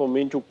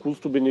principalmente o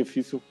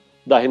custo-benefício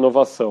da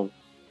renovação.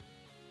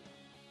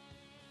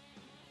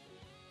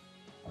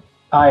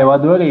 Eu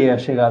adorei a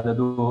chegada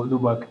do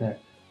Buckner.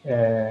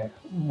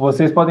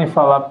 Vocês podem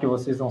falar porque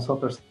vocês não são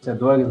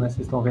torcedores, né?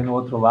 Vocês estão vendo o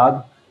outro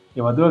lado.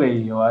 Eu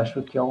adorei. Eu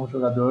acho que é um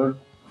jogador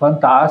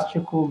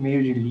fantástico,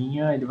 meio de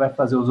linha. Ele vai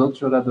fazer os outros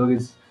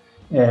jogadores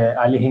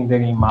ali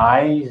renderem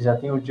mais. Já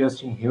tem o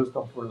Justin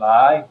Houston por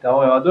lá.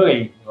 Então, eu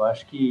adorei. Eu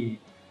acho que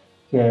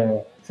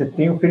você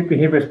tem o Philip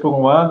Rivers por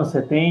um ano,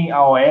 você tem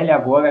a OL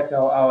agora, que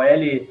a OL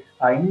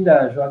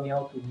ainda joga em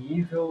alto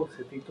nível,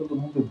 você tem todo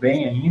mundo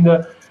bem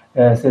ainda.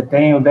 Você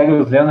tem o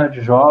Darius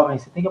Leonard jovem,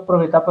 você tem que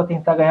aproveitar para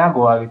tentar ganhar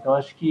agora. Então,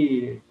 acho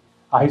que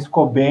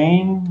arriscou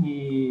bem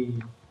e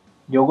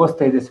eu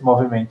gostei desse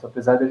movimento,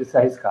 apesar dele ser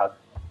arriscado.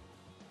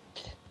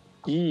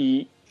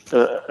 E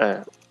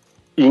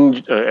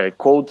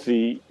Colts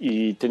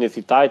e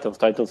Tennessee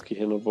Titans que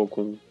renovou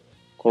com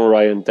o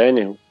Ryan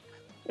Tannehill,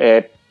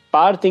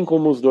 partem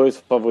como os dois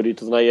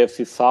favoritos na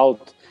AFC South,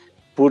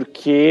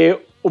 porque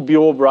o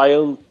Bill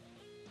O'Brien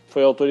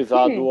foi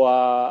autorizado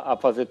a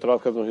fazer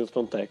trocas no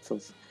Houston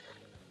Texans.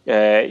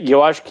 E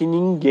eu acho que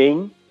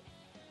ninguém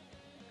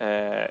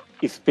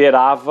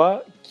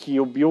esperava que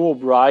o Bill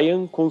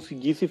O'Brien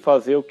conseguisse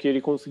fazer o que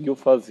ele conseguiu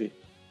fazer.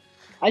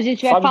 A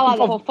gente vai falar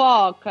da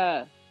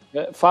fofoca?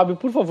 Fábio,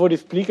 por favor,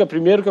 explica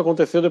primeiro o que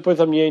aconteceu, depois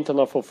a minha entra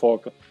na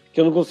fofoca. Que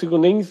eu não consigo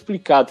nem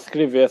explicar,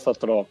 descrever essa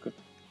troca.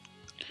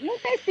 Não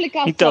tem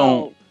explicação.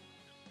 Então,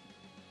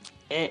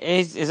 é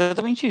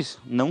exatamente isso.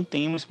 Não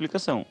tem uma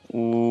explicação.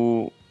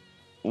 O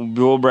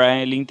Bill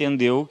O'Brien, ele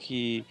entendeu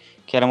que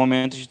era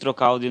momento de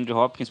trocar o DeAndre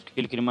Hopkins, porque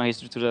ele queria uma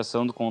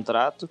reestruturação do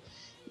contrato.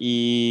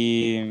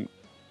 E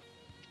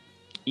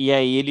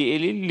aí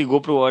ele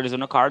ligou para o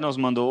Arizona Cardinals,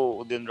 mandou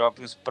o DeAndre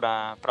Hopkins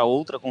para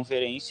outra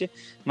conferência,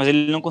 mas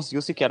ele não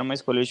conseguiu sequer uma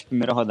escolha de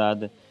primeira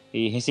rodada.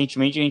 E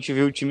recentemente a gente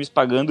viu times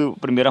pagando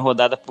primeira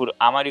rodada por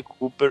Amari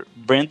Cooper,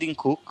 Brandon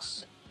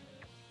Cooks.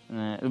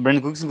 O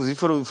Brandon Cooks, inclusive,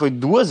 foi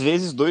 2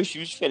 vezes 2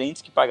 times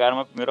diferentes que pagaram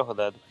uma primeira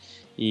rodada.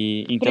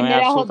 E então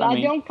primeira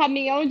absolutamente... rodada é um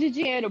caminhão de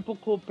dinheiro pro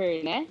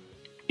Cooper, né?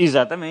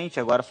 Exatamente,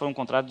 agora foi um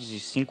contrato de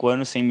 5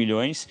 anos, 100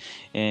 milhões.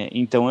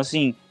 Então,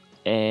 assim,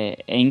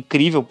 é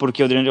incrível,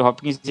 porque o DeAndre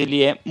Hopkins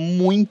ele é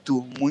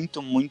muito,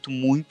 muito, muito,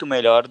 muito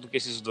melhor do que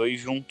esses dois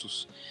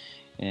juntos.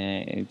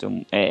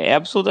 Então, é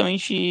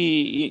absolutamente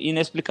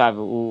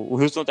inexplicável. O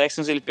Houston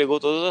Texans ele pegou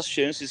todas as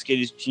chances que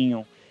eles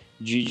tinham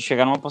de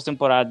chegar numa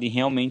pós-temporada e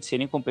realmente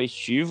serem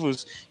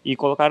competitivos e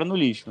colocaram no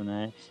lixo,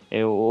 né?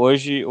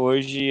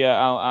 Hoje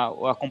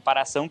a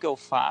comparação que eu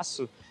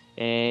faço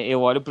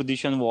eu olho pro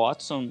Deshaun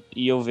Watson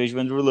e eu vejo o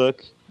Andrew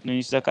Luck no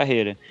início da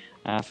carreira.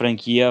 A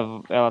franquia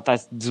ela tá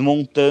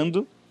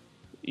desmontando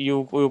e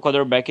o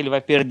quarterback ele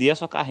vai perder a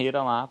sua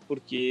carreira lá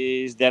porque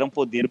eles deram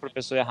poder para a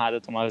pessoa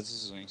errada tomar as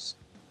decisões.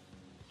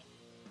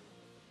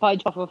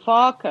 Pode pra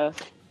fofoca?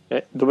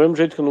 Do mesmo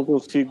jeito que eu não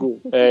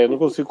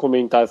consigo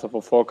comentar essa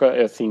fofoca,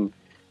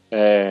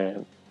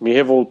 me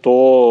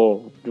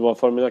revoltou de uma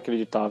forma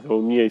inacreditável.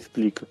 O Mia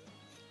explica.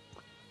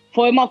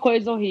 Foi uma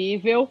coisa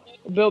horrível.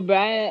 O Bill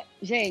O'Brien,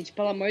 gente,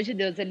 pelo amor de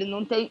Deus, ele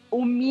não tem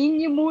o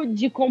mínimo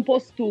de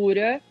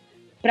compostura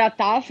pra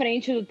estar à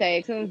frente do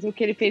Texans. O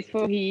que ele fez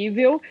foi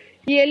horrível.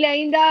 E ele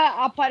ainda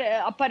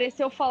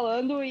apareceu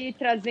falando e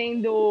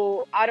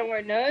trazendo Aaron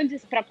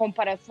Hernandez para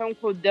comparação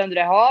com o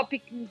DeAndre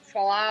Hopkins,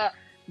 falar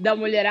da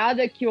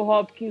mulherada que o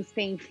Hopkins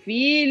tem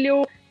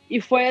filho. E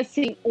foi,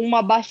 assim,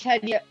 uma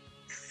baixaria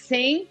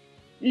sem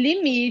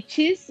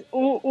limites.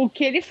 O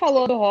que ele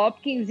falou do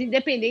Hopkins,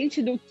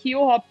 independente do que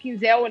o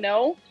Hopkins é ou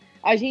não,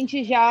 a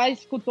gente já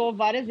escutou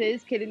várias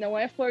vezes que ele não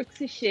é flor que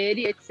se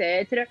cheire,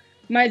 etc.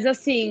 Mas,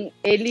 assim,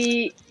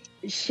 ele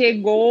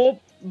chegou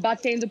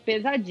batendo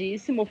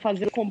pesadíssimo,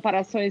 fazendo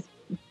comparações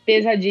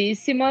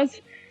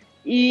pesadíssimas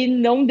e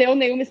não deu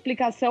nenhuma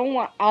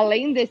explicação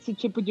além desse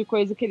tipo de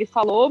coisa que ele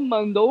falou,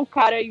 mandou o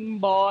cara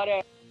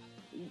embora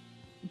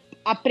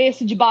a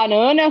preço de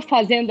banana,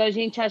 fazendo a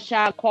gente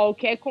achar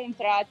qualquer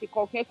contrato e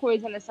qualquer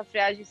coisa nessa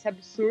friagem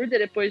absurda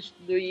depois de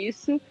tudo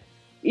isso,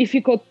 e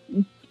ficou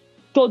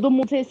todo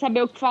mundo sem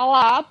saber o que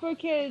falar,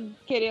 porque,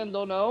 querendo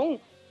ou não,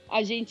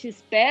 a gente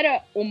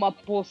espera uma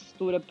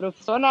postura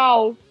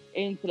profissional,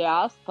 entre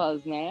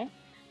aspas, né?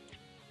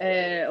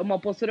 Uma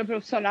postura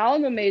profissional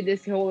no meio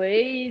desse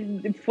rolê,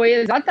 e foi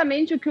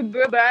exatamente o que o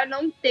Bill O'Brien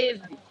não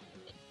teve.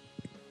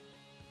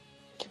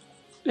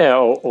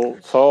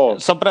 Só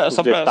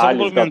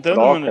complementando,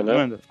 troca,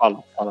 Manda.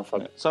 Fala,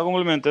 Fábio. Só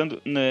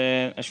complementando,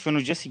 né, acho que foi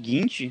no dia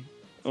seguinte,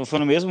 ou foi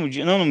no mesmo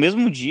dia, no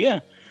mesmo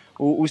dia,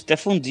 o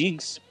Stephon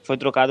Diggs foi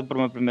trocado por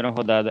uma primeira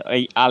rodada,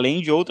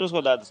 além de outras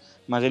rodadas,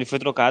 mas ele foi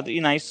trocado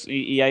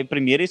e a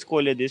primeira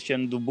escolha deste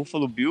ano do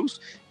Buffalo Bills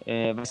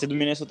vai ser do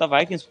Minnesota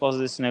Vikings por causa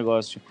desse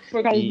negócio.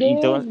 Por causa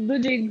do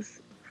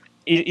Diggs.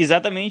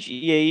 Exatamente,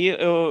 e aí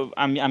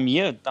a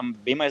Mia tá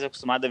bem mais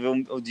acostumada a ver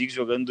o Diggs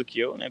jogando do que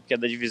eu, né, porque é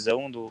da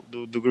divisão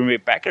do Green Bay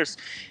Packers.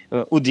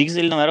 O Diggs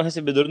ele não era o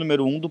recebedor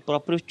número 1 do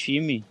próprio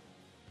time.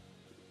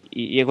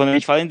 E quando a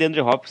gente fala em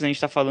DeAndre Hopkins, a gente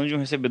está falando de um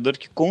recebedor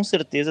que com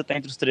certeza está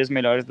entre os 3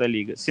 melhores da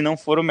liga. Se não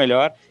for o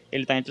melhor,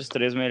 ele está entre os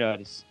 3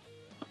 melhores.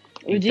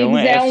 O então,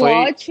 Diggs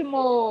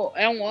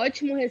é um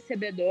ótimo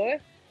recebedor,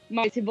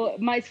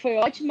 mas foi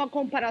ótima a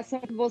comparação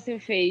que você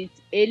fez.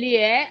 Ele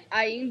é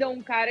ainda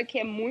um cara que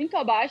é muito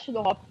abaixo do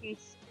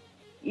Hopkins.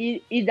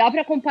 E dá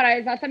para comparar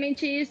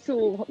exatamente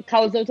isso.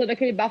 Causou todo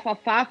aquele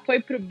bafafá, foi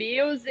pro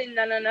Bills e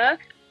nananã.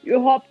 E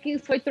o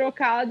Hopkins foi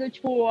trocado,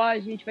 tipo, a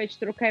gente vai te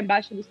trocar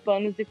embaixo dos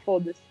panos e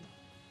foda-se.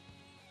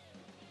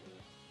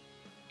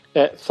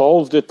 Só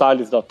os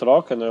detalhes da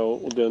troca, né?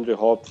 O DeAndre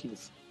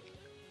Hopkins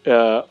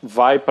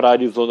vai para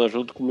Arizona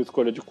junto com uma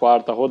escolha de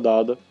 4ª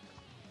rodada.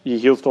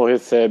 E Houston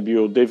recebe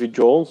o David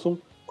Johnson,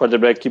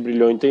 quarterback que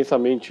brilhou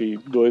intensamente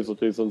 2 ou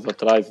 3 anos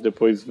atrás,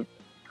 depois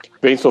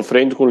vem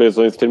sofrendo com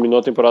lesões, terminou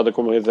a temporada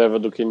como reserva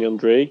do Kenyan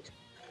Drake.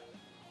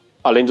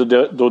 Além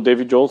do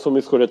David Johnson, uma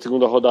escolha de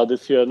 2ª rodada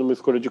esse ano, uma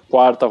escolha de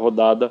 4ª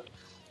rodada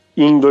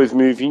em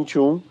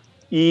 2021.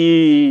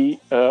 E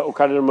o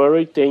Kyler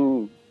Murray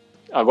tem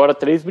agora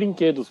 3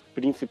 brinquedos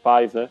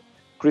principais, né?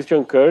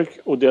 Christian Kirk,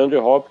 o DeAndre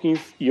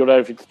Hopkins e o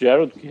Larry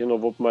Fitzgerald, que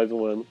renovou por mais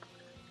um ano.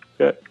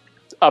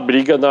 A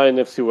briga na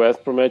NFC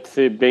West promete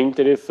ser bem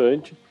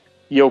interessante.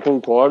 E eu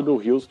concordo,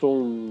 o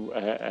Houston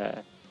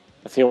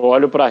Assim, eu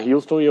olho para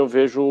Houston e eu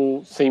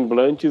vejo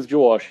semblantes de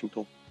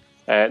Washington.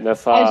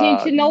 Nessa A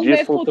gente não vê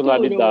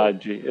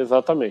disfuncionalidade.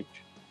 Exatamente.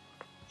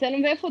 Você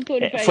não vê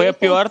futuro para foi isso. A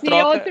pior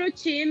troca.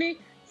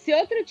 Se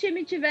outro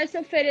time tivesse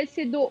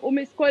oferecido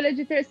uma escolha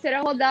de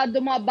terceira rodada,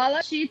 uma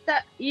bala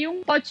chita e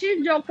um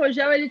potinho de álcool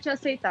gel, ele tinha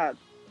aceitado.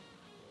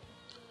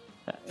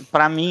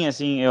 Para mim,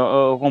 assim,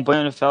 eu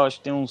acompanho o NFL, acho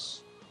que tem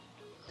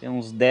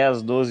uns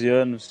 10, 12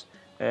 anos.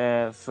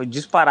 Foi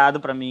disparado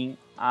para mim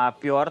a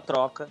pior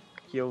troca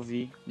que eu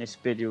vi nesse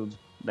período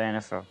da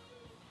NFL.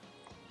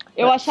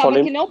 Eu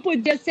achava que não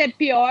podia ser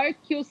pior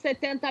que os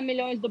 70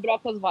 milhões do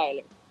Brock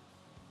Osweiler.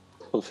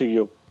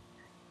 Conseguiu.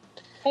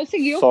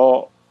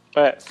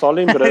 Só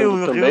lembrando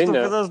o também, Houston né?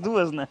 fez as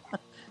duas, né?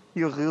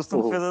 E o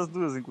Houston fez as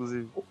duas,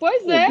 inclusive.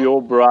 Pois é.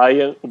 O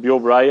Bill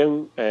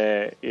O'Brien,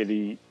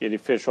 ele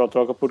fechou a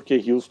troca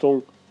porque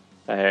Houston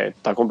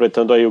tá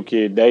completando aí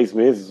 10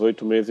 meses,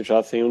 8 meses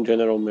já sem um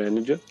general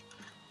manager.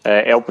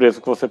 É o preço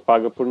que você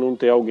paga por não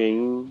ter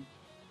alguém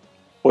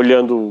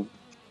olhando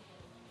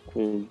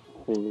com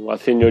a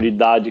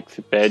senioridade que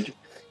se pede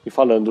e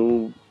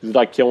falando, isso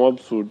daqui é um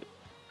absurdo.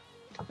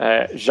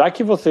 Já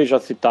que vocês já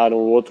citaram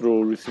o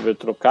outro receiver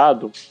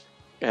trocado,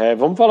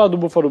 vamos falar do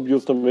Buffalo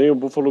Bills também. O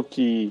Buffalo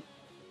que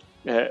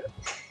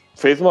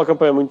fez uma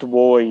campanha muito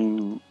boa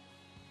em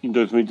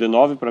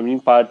 2019, para mim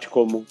parte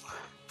como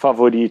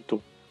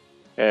favorito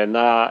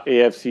na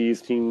AFC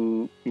East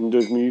em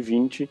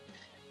 2020,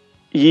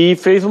 e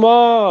fez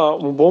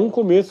um bom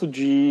começo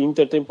de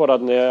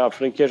intertemporada, né? A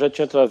franquia já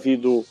tinha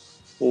trazido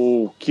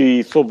o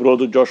que sobrou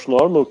do Josh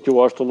Norman, que o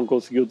Washington não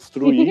conseguiu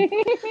destruir,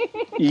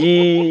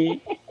 e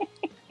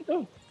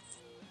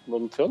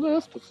vamos ser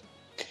honestos.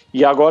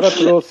 E agora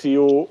trouxe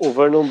o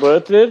Vernon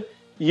Butler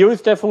e o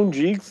Stephon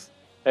Diggs.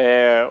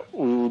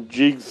 O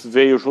Diggs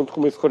veio junto com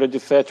uma escolha de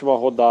 7ª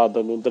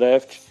rodada no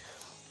draft,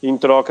 em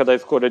troca da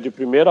escolha de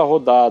 1ª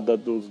rodada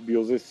dos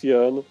Bills esse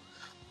ano,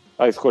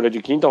 a escolha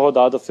de 5ª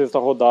rodada, 6ª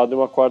rodada e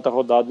uma 4ª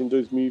rodada em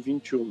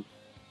 2021.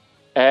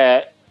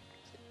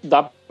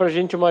 Dá pra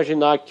gente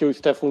imaginar que o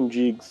Stephon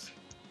Diggs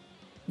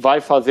vai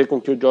fazer com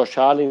que o Josh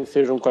Allen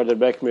seja um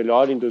quarterback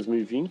melhor em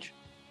 2020?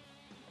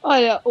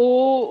 Olha,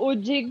 o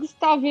Diggs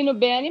tá vindo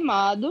bem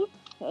animado.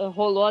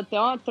 Rolou até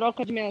uma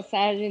troca de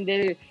mensagem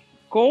dele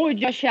com o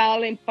Josh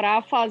Allen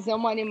para fazer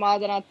uma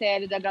animada na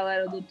tela da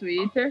galera do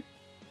Twitter.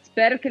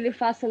 Espero que ele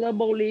faça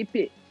Lambeau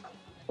Leap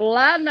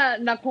lá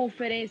na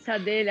conferência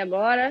dele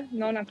agora,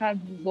 não na casa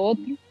dos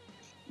outros.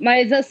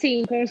 Mas,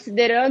 assim,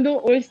 considerando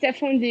o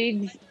Stephon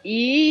Diggs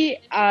e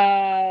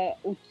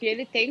o que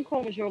ele tem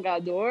como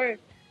jogador,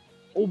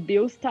 o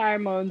Bills está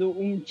armando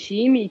um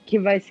time que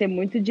vai ser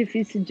muito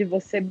difícil de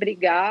você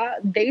brigar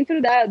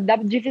dentro da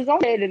divisão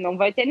dele. Não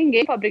vai ter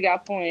ninguém para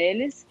brigar com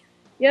eles.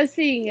 E,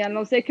 assim, a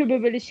não ser que o Bill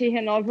Belichick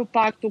renove o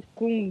pacto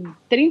com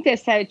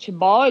 37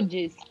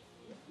 bodes,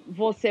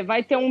 você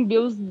vai ter um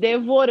Bills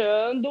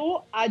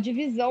devorando a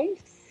divisão,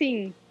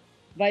 sim.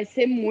 Vai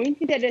ser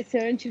muito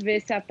interessante ver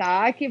esse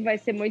ataque, vai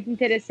ser muito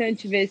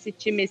interessante ver esse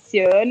time esse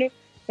ano.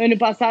 Ano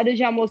passado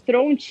já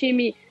mostrou um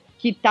time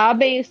que está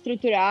bem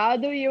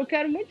estruturado e eu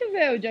quero muito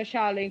ver o Josh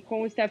Allen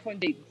com o Stephon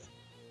Diggs.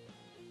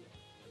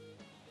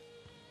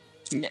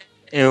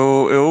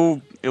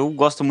 Eu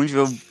gosto muito de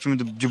ver o time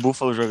de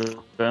Buffalo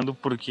jogando,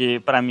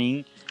 porque para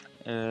mim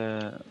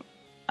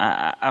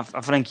a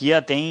franquia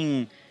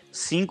tem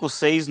 5,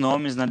 6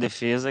 nomes na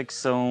defesa que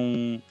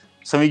são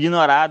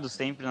ignorados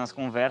sempre nas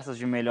conversas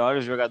de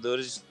melhores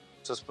jogadores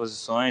de suas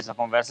posições, na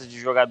conversa de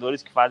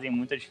jogadores que fazem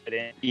muita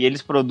diferença. E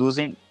eles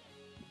produzem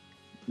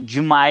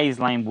demais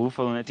lá em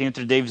Buffalo, né? Tem o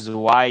Davis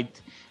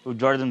White, o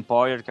Jordan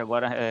Poyer, que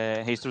agora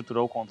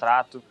reestruturou o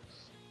contrato.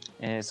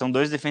 São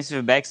 2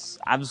 defensive backs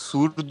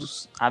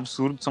absurdos,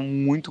 são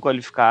muito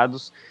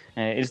qualificados.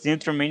 Eles têm o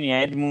Tremaine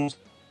Edmonds,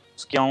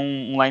 que é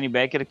um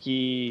linebacker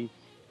que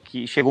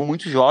chegou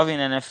muito jovem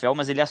na NFL,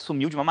 mas ele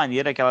assumiu de uma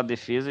maneira aquela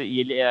defesa e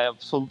ele é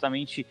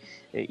absolutamente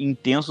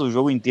intenso o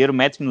jogo inteiro.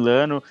 Matt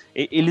Milano,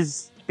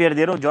 eles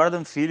perderam o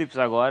Jordan Phillips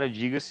agora,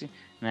 diga-se,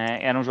 né?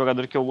 Era um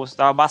jogador que eu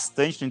gostava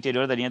bastante no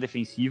interior da linha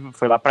defensiva,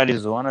 foi lá para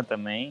Arizona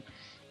também,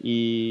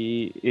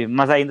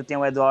 mas ainda tem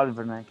o Ed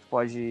Oliver, né, que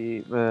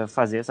pode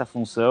fazer essa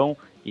função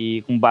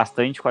e com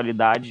bastante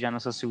qualidade já no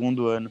seu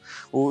 2º ano.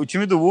 O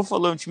time do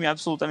Buffalo é um time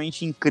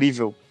absolutamente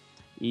incrível.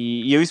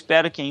 E eu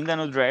espero que ainda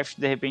no draft,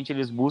 de repente,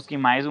 eles busquem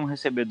mais um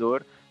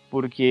recebedor,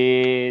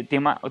 porque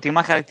tem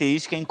uma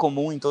característica em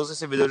comum em todos os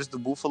recebedores do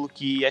Buffalo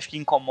que acho que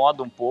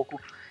incomoda um pouco,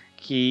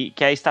 que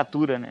é a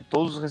estatura, né?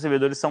 Todos os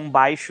recebedores são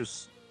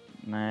baixos,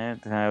 né?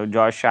 O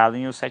Josh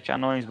Allen e os 7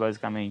 anões,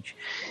 basicamente.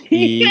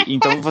 E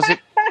então você...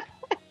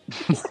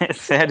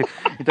 Sério.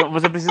 Então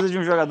você precisa de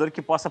um jogador que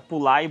possa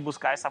pular e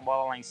buscar essa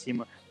bola lá em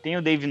cima. Tem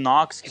o Dave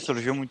Knox, que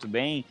surgiu muito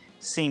bem,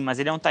 sim, mas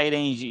ele é um tight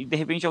end. E de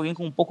repente alguém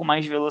com um pouco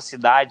mais de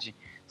velocidade,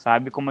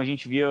 sabe? Como a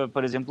gente via,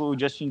 por exemplo, o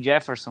Justin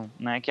Jefferson,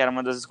 né? Que era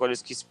uma das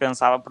escolhas que se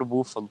pensava para o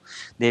Buffalo.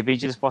 De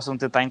repente eles possam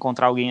tentar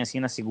encontrar alguém assim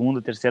na 2ª,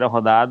 3ª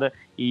rodada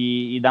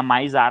e dar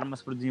mais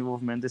armas para o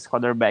desenvolvimento desse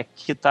quarterback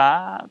que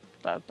tá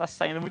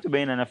saindo muito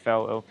bem na NFL.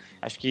 Eu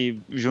acho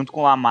que junto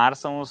com o Lamar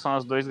são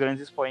as 2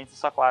 grandes expoentes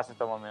dessa classe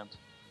até o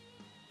momento.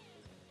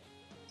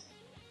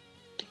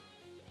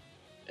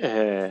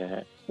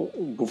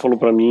 O Buffalo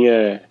para mim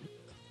é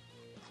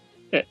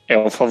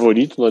o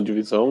favorito na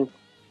divisão.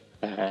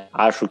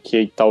 Acho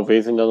que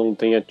talvez ainda não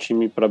tenha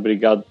time para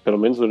brigar, pelo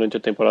menos durante a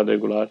temporada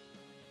regular,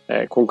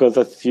 com o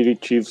Kansas City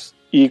Chiefs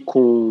e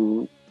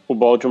com o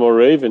Baltimore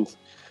Ravens.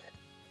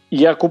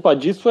 E a culpa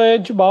disso é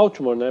de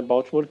Baltimore, né?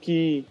 Baltimore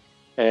que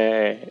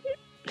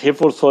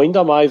reforçou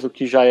ainda mais o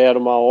que já era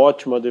uma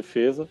ótima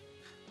defesa.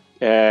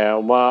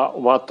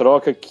 Uma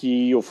troca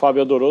que o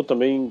Fábio adorou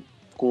também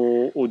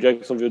com o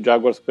Jacksonville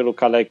Jaguars pelo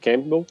Calais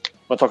Campbell,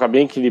 uma troca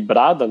bem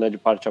equilibrada, né, de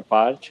parte a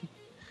parte.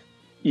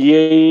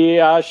 E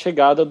a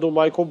chegada do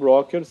Michael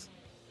Brockers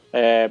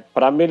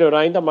para melhorar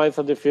ainda mais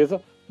a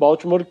defesa.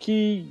 Baltimore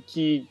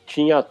que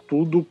tinha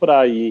tudo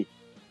para ir,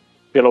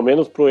 pelo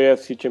menos para o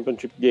AFC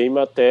Championship Game,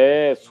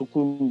 até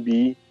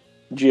sucumbir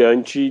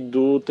diante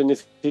do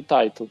Tennessee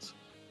Titans.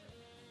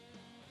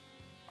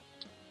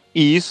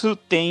 E isso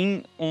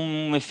tem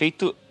um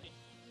efeito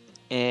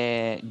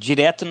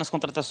direto nas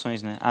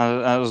contratações, né?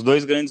 Os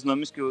dois grandes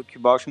nomes que o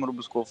Baltimore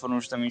buscou foram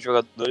justamente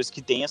jogadores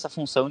que têm essa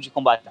função de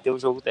combater o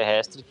jogo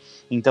terrestre,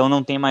 então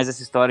não tem mais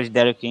essa história de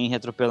Derrick Henry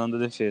atropelando a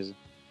defesa,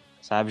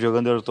 sabe?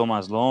 Jogando o Ayrton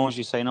mais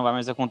longe, isso aí não vai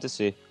mais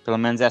acontecer. Pelo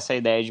menos essa é a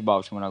ideia de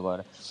Baltimore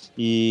agora.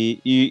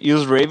 E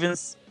os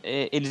Ravens,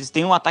 eles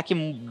têm um ataque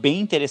bem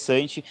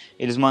interessante,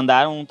 eles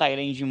mandaram um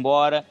tight end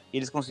embora,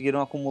 eles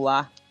conseguiram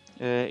acumular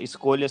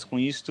escolhas com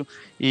isto,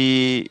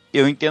 e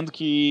eu entendo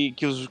que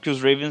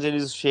os Ravens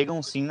eles chegam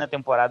sim na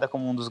temporada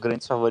como um dos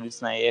grandes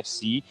favoritos na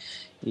AFC,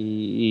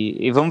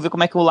 e vamos ver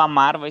como é que o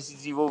Lamar vai se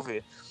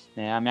desenvolver.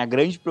 A minha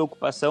grande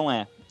preocupação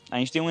a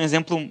gente tem um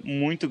exemplo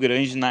muito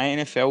grande na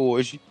NFL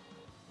hoje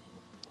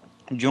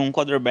de um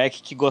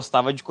quarterback que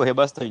gostava de correr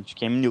bastante,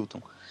 Cam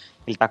Newton.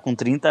 Ele está com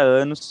 30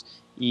 anos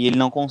e ele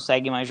não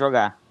consegue mais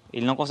jogar.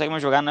 Ele não consegue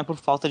mais jogar não é por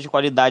falta de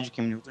qualidade,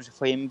 Cam Newton já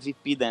foi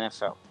MVP da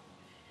NFL.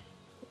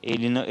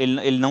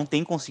 Ele não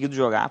tem conseguido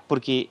jogar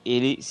porque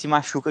ele se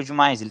machuca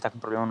demais, ele tá com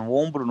problema no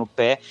ombro, no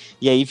pé,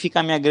 e aí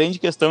fica a minha grande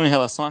questão em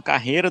relação à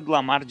carreira do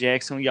Lamar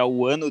Jackson e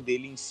ao ano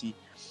dele em si.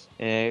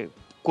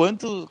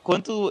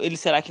 Quanto ele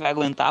será que vai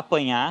aguentar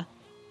apanhar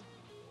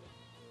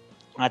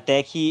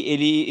até que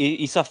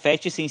isso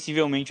afete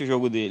sensivelmente o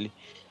jogo dele?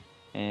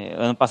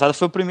 Ano passado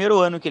foi o primeiro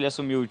ano que ele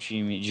assumiu o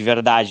time, de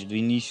verdade, do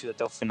início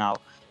até o final.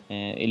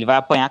 Ele vai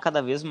apanhar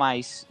cada vez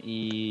mais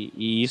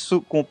e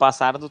isso, com o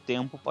passar do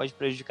tempo, pode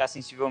prejudicar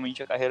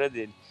sensivelmente a carreira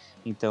dele.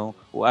 Então,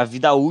 a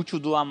vida útil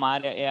do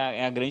Lamar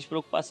é a grande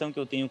preocupação que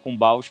eu tenho com o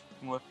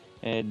Baltimore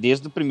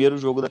desde o primeiro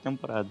jogo da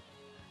temporada.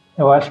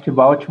 Eu acho que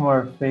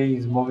Baltimore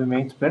fez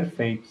movimentos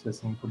perfeitos,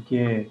 assim,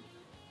 porque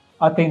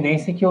a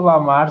tendência é que o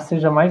Lamar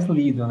seja mais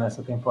lido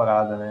nessa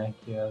temporada, né?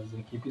 Que as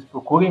equipes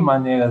procurem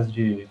maneiras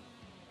de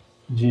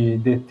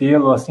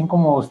detê-lo, assim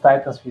como os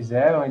Titans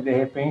fizeram, e de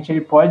repente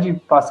ele pode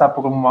passar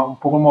por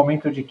um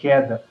momento de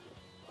queda.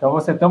 Então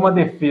você ter uma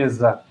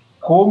defesa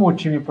como o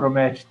time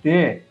promete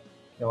ter,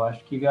 eu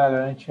acho que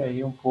garante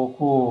aí um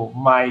pouco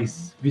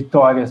mais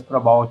vitórias para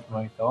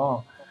Baltimore.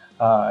 Então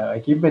a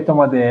equipe vai ter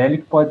uma DL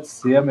que pode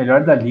ser a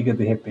melhor da liga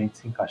de repente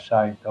se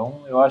encaixar.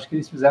 Então eu acho que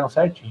eles fizeram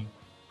certinho.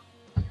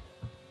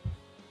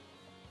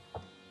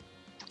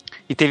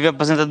 E teve a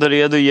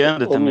aposentadoria do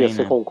Yanda também, Mia,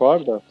 você né?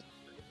 concorda?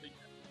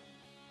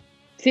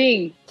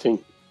 Sim.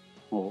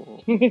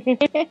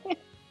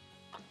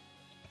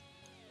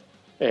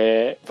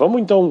 Vamos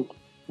então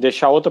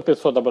deixar outra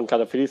pessoa da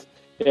bancada feliz.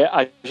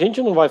 A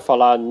gente não vai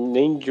falar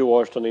nem de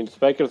Washington nem dos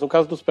Packers. No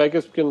caso dos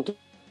Packers, porque não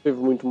teve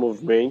muito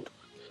movimento.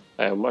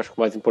 Eu acho que o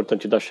mais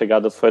importante das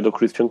chegadas foi a do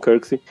Christian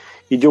Kirksey.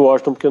 E de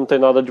Washington, porque não tem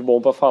nada de bom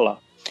para falar.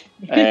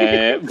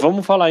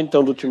 Vamos falar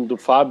então do time do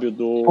Fábio,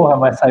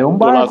 mas saiu um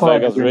barco do Las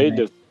Vegas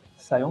Raiders.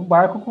 Saiu um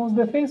barco com os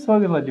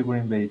defensores lá de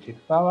Green Bay. Tinha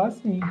que falar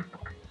assim.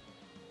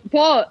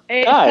 Pô,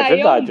 é saiu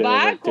verdade, um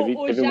barco, né?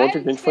 Teve um monte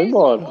de gente que foi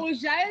embora. O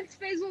Giants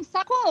fez um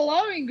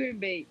sacolão em Green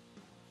Bay.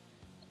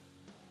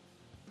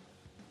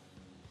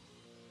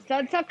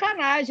 Só de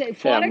sacanagem.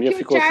 Fora a minha que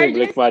ficou o sem Chargers,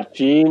 Blake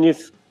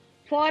Martinez.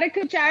 Fora que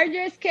o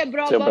Chargers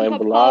quebrou Seu a banca Brian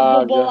por causa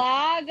do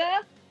Bulaga.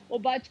 Bulaga. O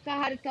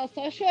Bate-Carrari tá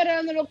só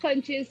chorando no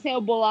cantinho sem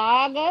o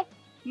Bulaga.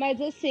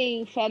 Mas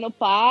assim, fé no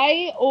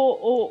pai.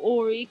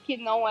 O Rick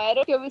não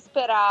era o que eu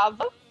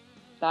esperava,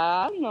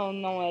 tá?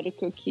 Não era o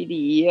que eu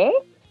queria.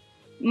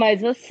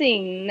 Mas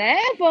assim, né?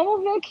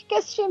 Vamos ver o que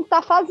esse time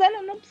tá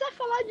fazendo. Não precisa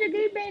falar de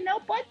Green Bay,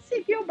 não. Pode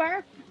seguir o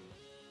barco.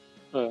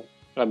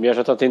 A minha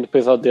já tá tendo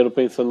pesadelo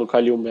pensando no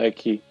Khalil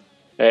Mack.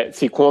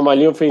 Se com uma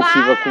linha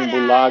ofensiva com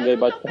Bulaga e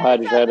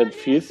Bate-Carrari já era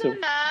difícil.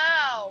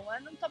 Não,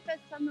 eu não tô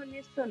pensando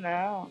nisso,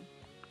 não.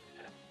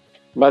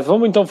 Mas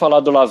vamos então falar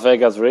do Las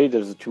Vegas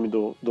Raiders, o time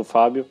do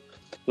Fábio.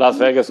 Las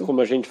Vegas,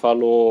 como a gente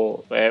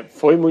falou,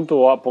 foi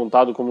muito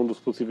apontado como um dos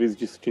possíveis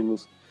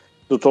destinos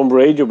do Tom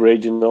Brady. O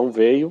Brady não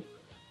veio.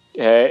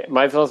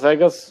 Mas Las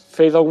Vegas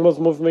fez algumas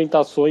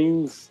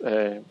movimentações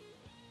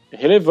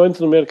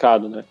relevantes no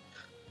mercado, né?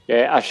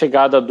 A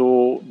chegada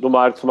do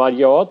Marcus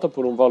Mariota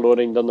por um valor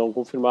ainda não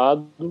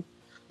confirmado.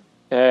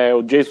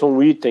 O Jason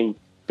Witten,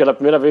 pela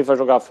primeira vez, vai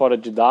jogar fora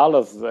de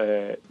Dallas,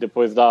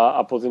 depois da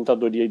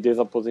aposentadoria e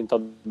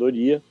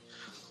desaposentadoria.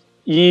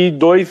 E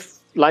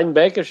 2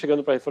 linebacker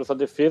chegando para reforçar a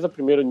defesa,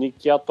 primeiro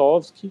Nick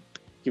Kwiatkowski,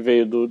 que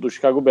veio do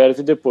Chicago Bears,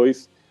 e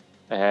depois,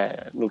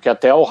 no que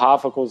até o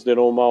Rafa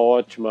considerou uma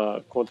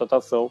ótima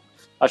contratação,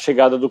 a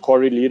chegada do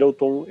Corey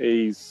Littleton,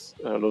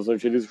 ex-Los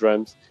Angeles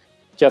Rams,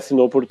 que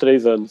assinou por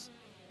 3 anos.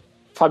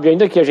 Fábio,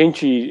 ainda que a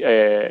gente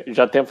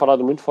já tenha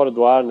falado muito fora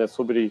do ar, né,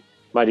 sobre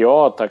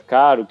Mariota,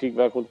 Carr, o que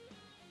vai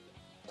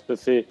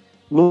acontecer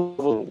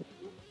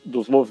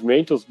dos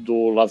movimentos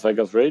do Las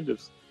Vegas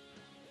Raiders?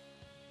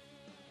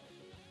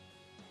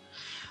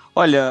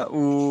 Olha,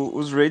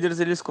 os Raiders,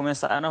 eles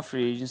começaram a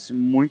free agency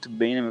muito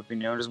bem, na minha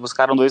opinião. Eles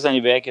buscaram 2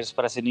 linebackers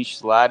para serem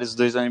titulares,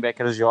 2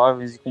 linebackers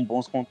jovens e com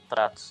bons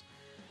contratos.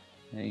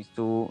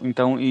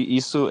 Então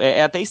isso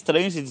é até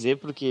estranho se dizer,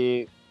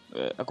 porque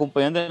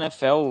acompanhando a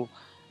NFL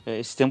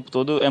esse tempo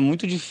todo, é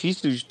muito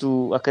difícil de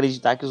tu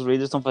acreditar que os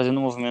Raiders estão fazendo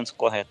movimentos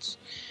corretos.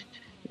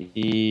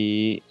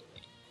 E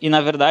na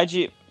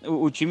verdade,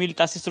 o time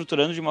está se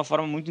estruturando de uma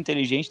forma muito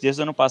inteligente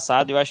desde o ano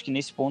passado. Eu acho que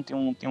nesse ponto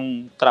tem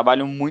um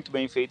trabalho muito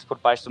bem feito por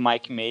parte do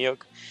Mike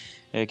Mayock,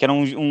 que era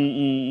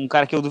um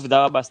cara que eu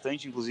duvidava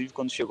bastante, inclusive,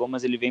 quando chegou,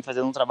 mas ele vem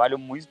fazendo um trabalho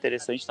muito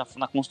interessante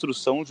na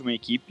construção de uma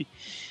equipe.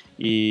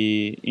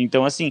 E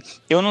então, assim,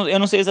 eu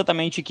não sei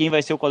exatamente quem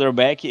vai ser o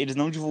quarterback. Eles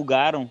não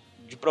divulgaram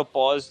de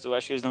propósito, eu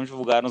acho que eles não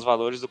divulgaram os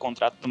valores do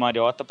contrato do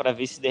Mariota para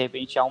ver se de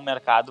repente há um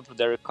mercado para o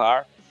Derek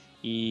Carr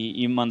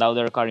e mandar o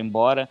Derek Carr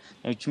embora.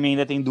 O time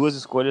ainda tem 2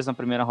 escolhas na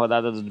primeira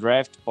rodada do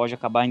draft, pode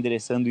acabar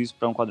endereçando isso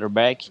para um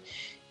quarterback.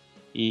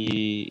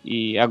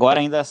 E agora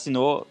ainda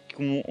assinou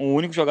com o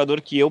único jogador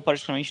que eu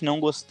particularmente não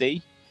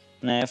gostei,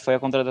 né, foi a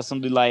contratação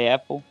do Eli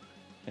Apple.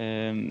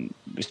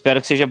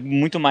 Espero que seja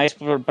muito mais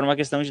para uma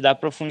questão de dar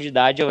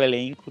profundidade ao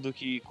elenco do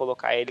que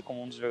colocar ele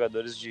como um dos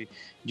jogadores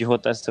de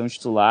rotação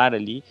titular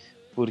ali,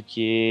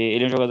 porque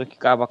ele é um jogador que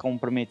acaba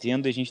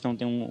comprometendo e a gente não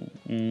tem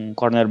um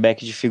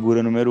cornerback de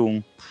figura número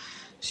 1.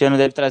 Esse ano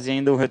deve trazer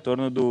ainda o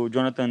retorno do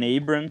Jonathan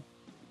Abram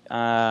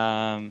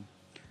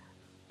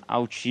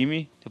ao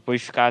time,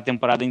 depois de ficar a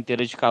temporada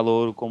inteira de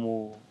calouro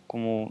como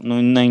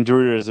na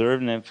Injury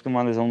Reserve, né, fica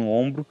uma lesão no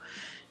ombro.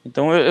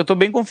 Então eu tô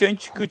bem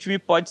confiante que o time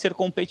pode ser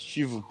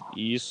competitivo,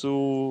 e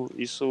isso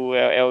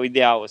é o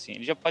ideal, assim.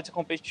 Ele já pode ser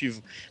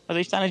competitivo, mas a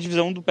gente tá na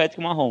divisão do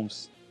Patrick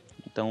Mahomes,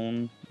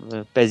 então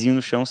pezinho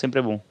no chão sempre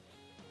é bom.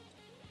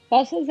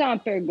 Posso fazer uma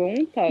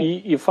pergunta?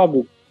 E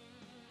Fábio,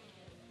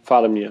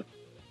 fala, minha.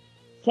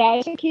 Você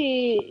acha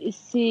que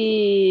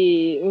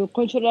se...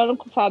 Continuando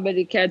com o Fábio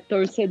ali, que é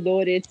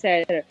torcedor,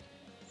 etc.,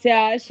 você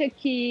acha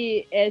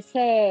que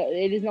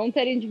eles não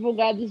terem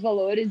divulgado os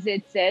valores,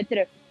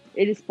 etc.,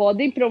 eles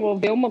podem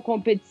promover uma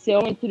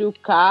competição entre o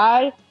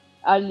Carr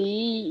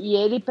ali e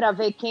ele para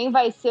ver quem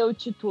vai ser o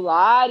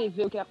titular e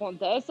ver o que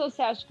acontece? Ou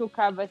você acha que o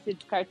Carr vai ser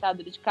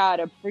descartado de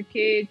cara?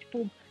 Porque,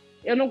 tipo,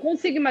 eu não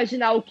consigo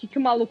imaginar o que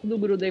o maluco do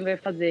Gruden vai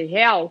fazer.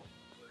 Real?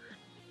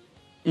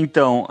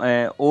 Então,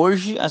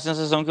 hoje a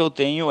sensação que eu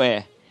tenho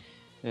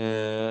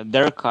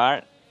Derek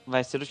Carr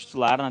vai ser o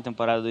titular na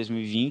temporada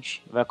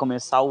 2020, vai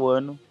começar o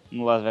ano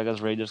no Las Vegas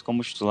Raiders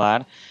como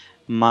titular,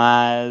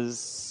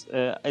 mas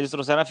eles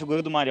trouxeram a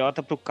figura do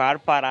Mariota para o Carr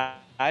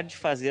parar de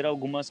fazer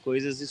algumas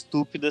coisas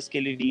estúpidas que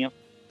ele vinha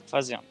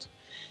fazendo.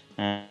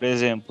 Por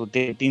exemplo,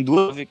 tem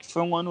 2 que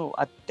foi um ano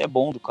até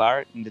bom do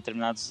Carr em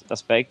determinados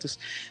aspectos,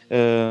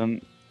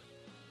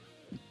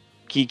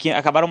 que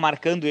acabaram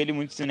marcando ele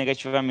muito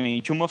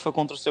negativamente. Uma foi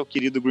contra o seu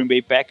querido Green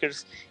Bay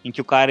Packers, em que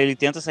o cara ele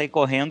tenta sair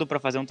correndo para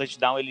fazer um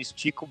touchdown, ele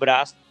estica o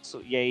braço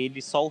e aí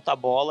ele solta a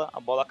bola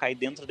cai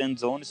dentro da end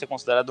zone, isso é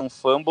considerado um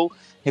fumble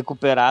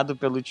recuperado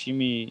pelo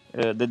time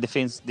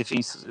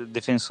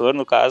defensor,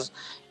 no caso,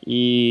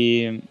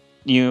 e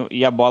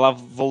a bola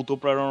voltou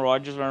para o Aaron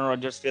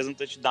Rodgers fez um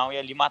touchdown e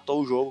ali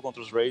matou o jogo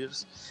contra os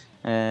Raiders.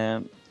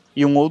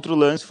 E um outro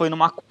lance foi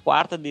numa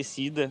 4ª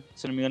descida,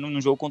 se não me engano,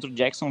 no jogo contra o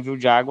Jacksonville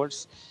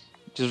Jaguars,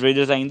 que os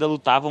Raiders ainda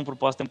lutavam por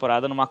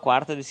pós-temporada, numa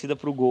 4ª descida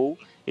pro gol,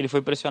 ele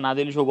foi pressionado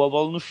e ele jogou a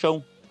bola no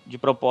chão, de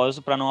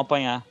propósito, para não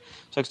apanhar.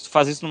 Só que se tu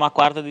faz isso numa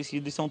 4ª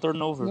descida, isso é um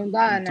turnover. Não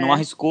dá, tu né? não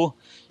arriscou.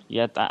 E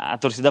a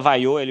torcida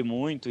vaiou ele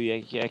muito, e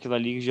aquilo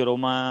ali gerou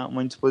uma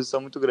indisposição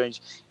muito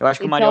grande. Eu acho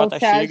que o Mariota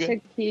chega... Então você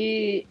acha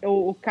que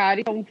o cara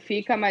então,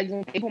 fica mais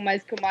um tempo,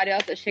 mas que o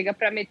Mariota chega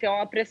para meter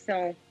uma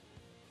pressão?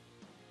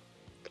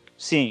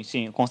 Sim,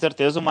 com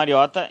certeza o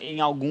Mariota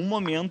em algum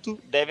momento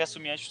deve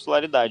assumir a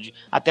titularidade,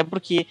 até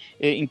porque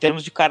em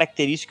termos de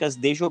características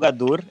de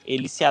jogador,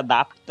 ele se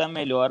adapta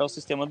melhor ao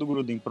sistema do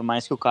Gruden, por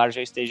mais que o Carr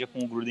já esteja com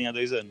o Gruden há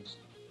 2 anos.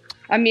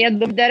 A minha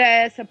dúvida era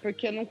essa,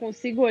 porque eu não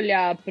consigo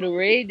olhar para o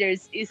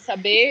Raiders e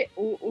saber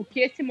o que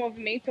esse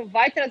movimento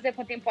vai trazer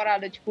para a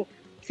temporada, tipo,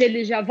 se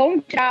eles já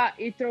vão tirar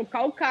e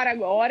trocar o cara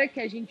agora,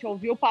 que a gente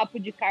ouviu o papo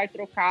de Carr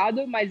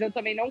trocado, mas eu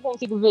também não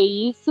consigo ver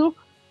isso,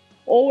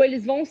 ou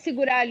eles vão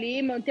segurar ali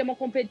e manter uma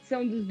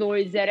competição dos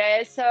dois. Era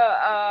essa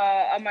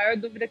a maior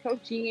dúvida que eu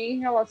tinha em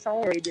relação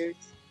ao Raiders.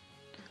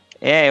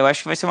 Eu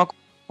acho que vai ser uma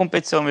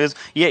competição mesmo.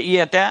 E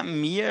até a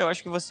Mia, eu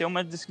acho que você é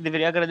uma das que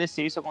deveria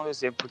agradecer isso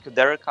acontecer, porque o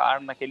Derek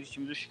Carr naquele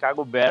time do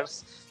Chicago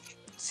Bears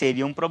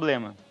seria um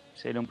problema.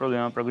 Seria um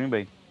problema para Green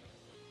Bay.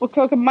 O que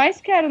eu mais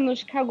quero no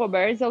Chicago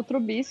Bears é o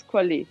Trubisky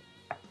ali.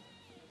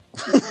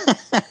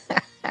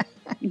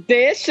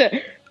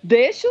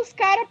 Deixa os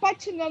caras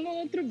patinando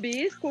no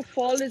Trubisky, o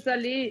Foles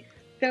ali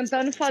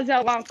tentando fazer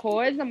alguma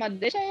coisa, mas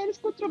deixa eles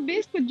com o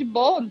Trubisky de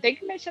boa, não tem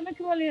que mexer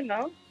naquilo ali,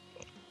 não.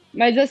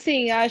 Mas,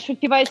 assim, acho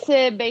que vai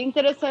ser bem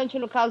interessante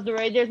no caso do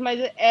Raiders, mas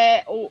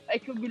é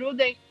que o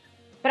Gruden,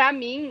 pra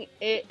mim,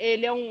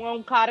 ele é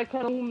um cara que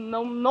eu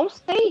não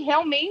sei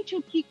realmente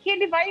o que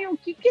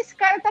esse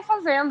cara tá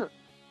fazendo.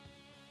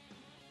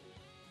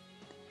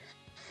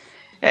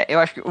 Eu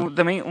acho que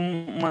também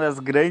uma das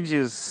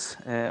grandes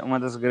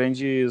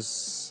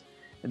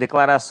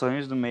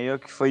declarações do Mayo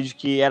que foi de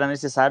que era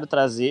necessário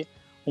trazer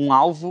um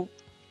alvo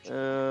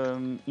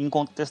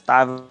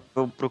incontestável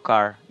para o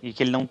Carr, e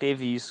que ele não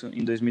teve isso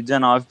em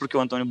 2019 porque o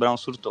Antônio Brown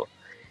surtou.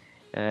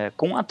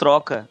 Com a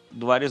troca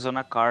do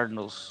Arizona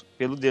Cardinals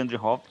pelo DeAndre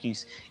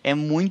Hopkins, é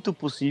muito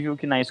possível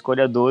que na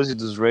escolha 12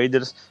 dos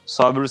Raiders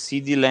sobre o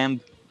CeeDee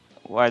Lamb,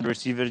 o wide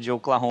receiver de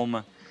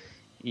Oklahoma.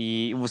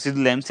 E o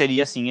CeeDee Lamb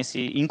seria, assim,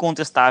 esse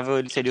incontestável,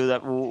 ele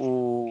seria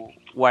o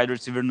wide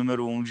receiver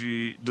número 1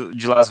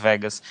 de Las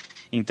Vegas.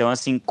 Então,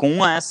 assim,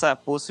 com essa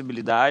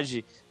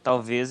possibilidade,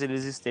 talvez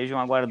eles estejam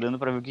aguardando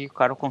para ver o que o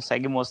cara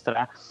consegue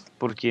mostrar,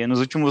 porque nos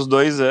últimos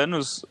 2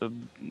 anos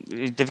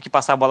ele teve que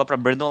passar a bola para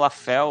Brandon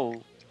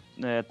LaFell,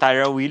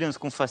 Tyrell Williams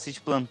com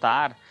fascite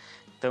plantar,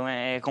 então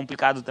é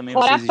complicado também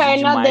você exigir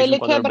demais um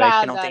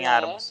quarterback que não tem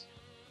armas.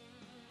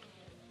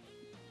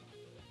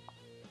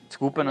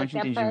 Desculpa, eu não te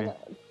entendi mesmo.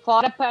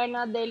 Fora a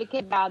perna dele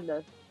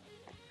quebrada.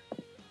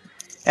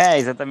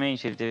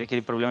 Exatamente, ele teve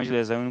aquele problema de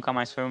lesão e nunca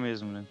mais foi o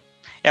mesmo, né?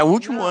 É o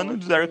último ano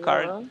do Derek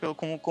Carr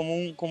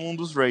como um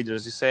dos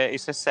Raiders, isso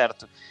é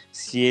certo.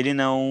 Se ele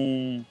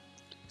não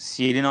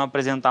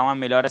apresentar uma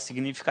melhora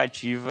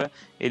significativa,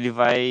 ele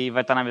vai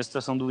estar na mesma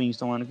situação do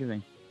Winston ano que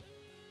vem.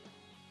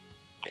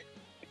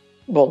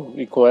 Bom,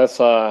 e com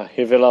essa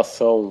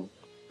revelação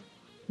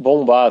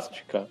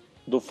bombástica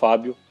do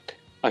Fábio,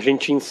 a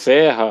gente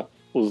encerra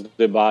os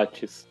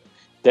debates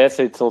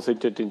dessa edição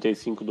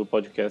 185 do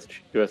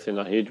podcast USA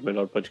na Rede, o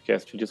melhor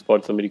podcast de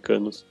esportes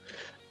americanos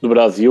do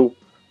Brasil.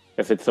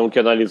 Essa edição que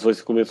analisou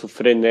esse começo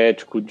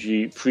frenético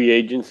de free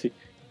agency,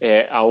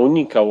 é a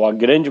única ou a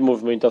grande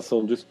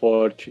movimentação do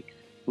esporte,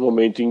 no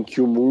momento em que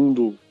o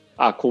mundo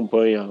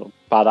acompanha,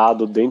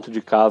 parado dentro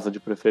de casa de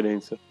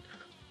preferência,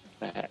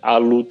 a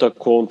luta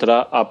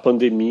contra a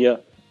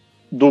pandemia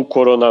do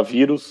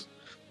coronavírus.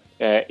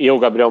 Eu,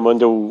 Gabriel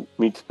Mandel,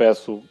 me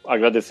despeço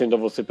agradecendo a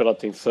você pela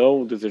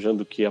atenção,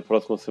 desejando que a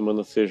próxima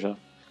semana seja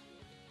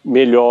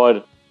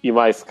melhor e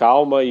mais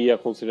calma, e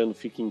aconselhando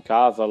fique em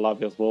casa,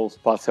 lave as mãos,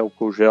 passe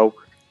álcool gel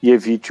e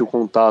evite o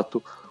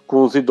contato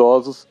com os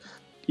idosos.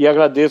 E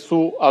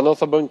agradeço a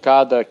nossa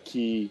bancada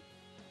que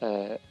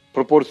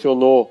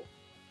proporcionou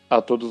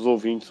a todos os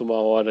ouvintes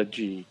uma hora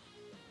de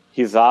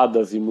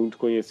risadas e muito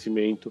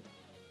conhecimento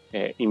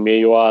em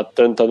meio a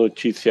tanta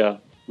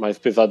notícia mais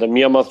pesada.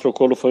 Mia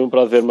Mastrocolo, foi um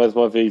prazer mais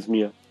uma vez,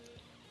 Mia.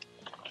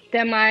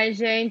 Até mais,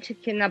 gente,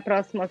 que na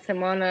próxima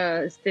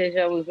semana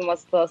estejamos numa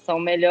situação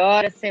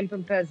melhor. É sempre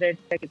um prazer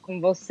estar aqui com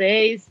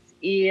vocês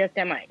e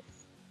até mais.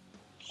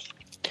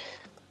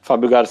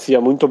 Fábio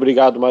Garcia, muito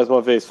obrigado mais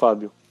uma vez,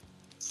 Fábio.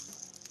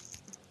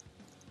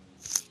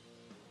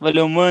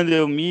 Valeu,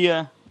 Mandel,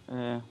 Mia.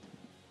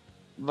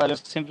 Valeu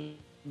sempre.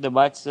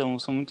 Debates são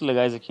muito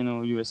legais aqui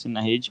no USA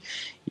na Rede,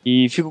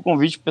 e fica o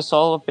convite pro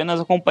pessoal apenas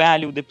acompanhar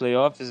ali o The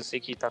Playoffs. Eu sei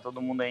que tá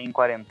todo mundo aí em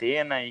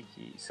quarentena e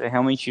que isso é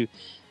realmente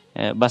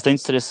bastante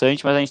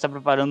estressante, mas a gente tá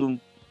preparando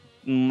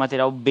um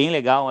material bem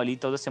legal ali.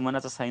 Toda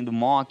semana tá saindo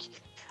mock,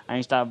 a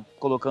gente tá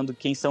colocando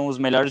quem são os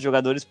melhores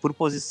jogadores por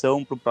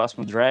posição pro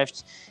próximo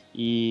draft,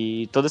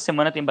 e toda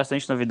semana tem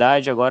bastante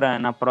novidade. Agora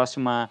na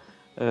próxima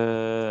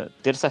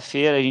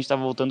terça-feira a gente está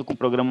voltando com o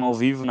programa ao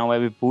vivo na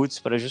Webputs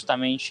para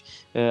justamente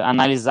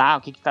analisar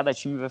o que cada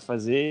time vai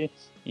fazer,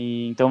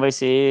 e então vai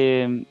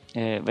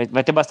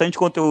ter bastante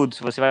conteúdo.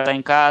 Se você vai estar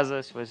em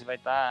casa, se você vai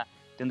estar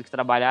tendo que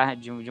trabalhar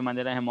de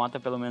maneira remota,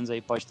 pelo menos aí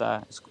pode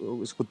estar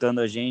escutando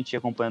a gente e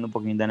acompanhando um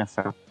pouquinho da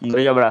NFL. Um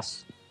grande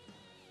abraço.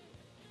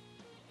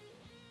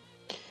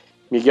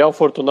 Miguel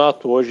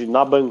Fortunato, hoje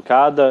na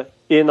bancada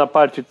e na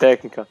parte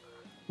técnica.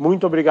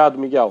 Muito obrigado,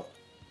 Miguel.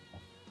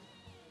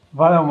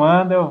 Valeu,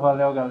 Mandel,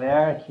 valeu,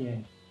 galera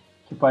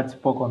que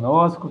participou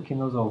conosco, que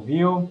nos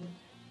ouviu.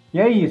 E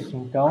é isso,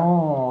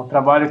 então, o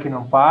trabalho que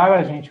não para,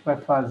 a gente vai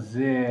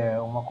fazer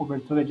uma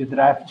cobertura de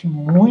draft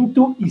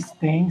muito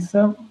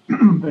extensa,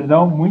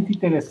 muito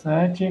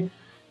interessante.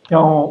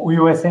 Então, o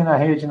USA na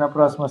Rede, na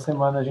próxima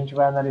semana, a gente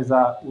vai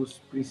analisar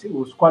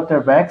os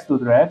quarterbacks do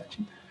draft,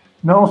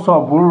 não só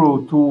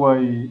Burrow,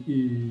 Tua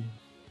e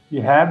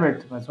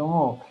Herbert, mas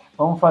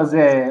vamos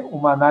fazer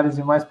uma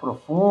análise mais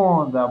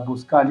profunda,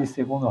 buscar ali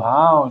segundo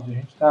round. A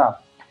gente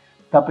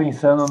está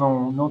pensando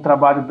num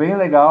trabalho bem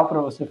legal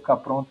para você ficar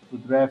pronto para o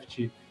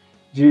draft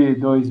de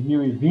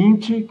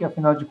 2020, que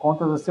afinal de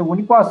contas vai ser o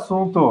único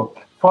assunto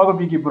fora o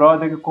Big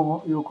Brother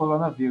e o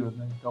coronavírus,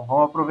 né? Então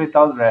vamos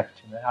aproveitar o draft,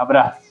 né?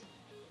 Abraço.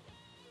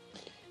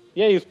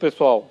 E é isso,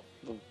 pessoal.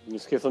 Não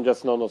esqueçam de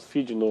assinar o nosso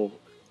feed no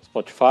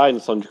Spotify, no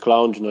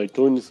SoundCloud, no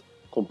iTunes.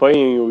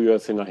 Acompanhem o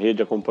USA na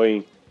Rede,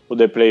 acompanhem o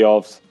The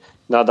Playoffs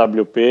na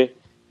WP.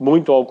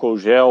 Muito álcool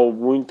gel,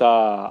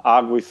 muita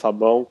água e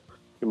sabão.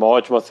 E uma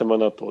ótima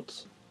semana a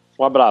todos.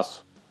 Um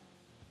abraço.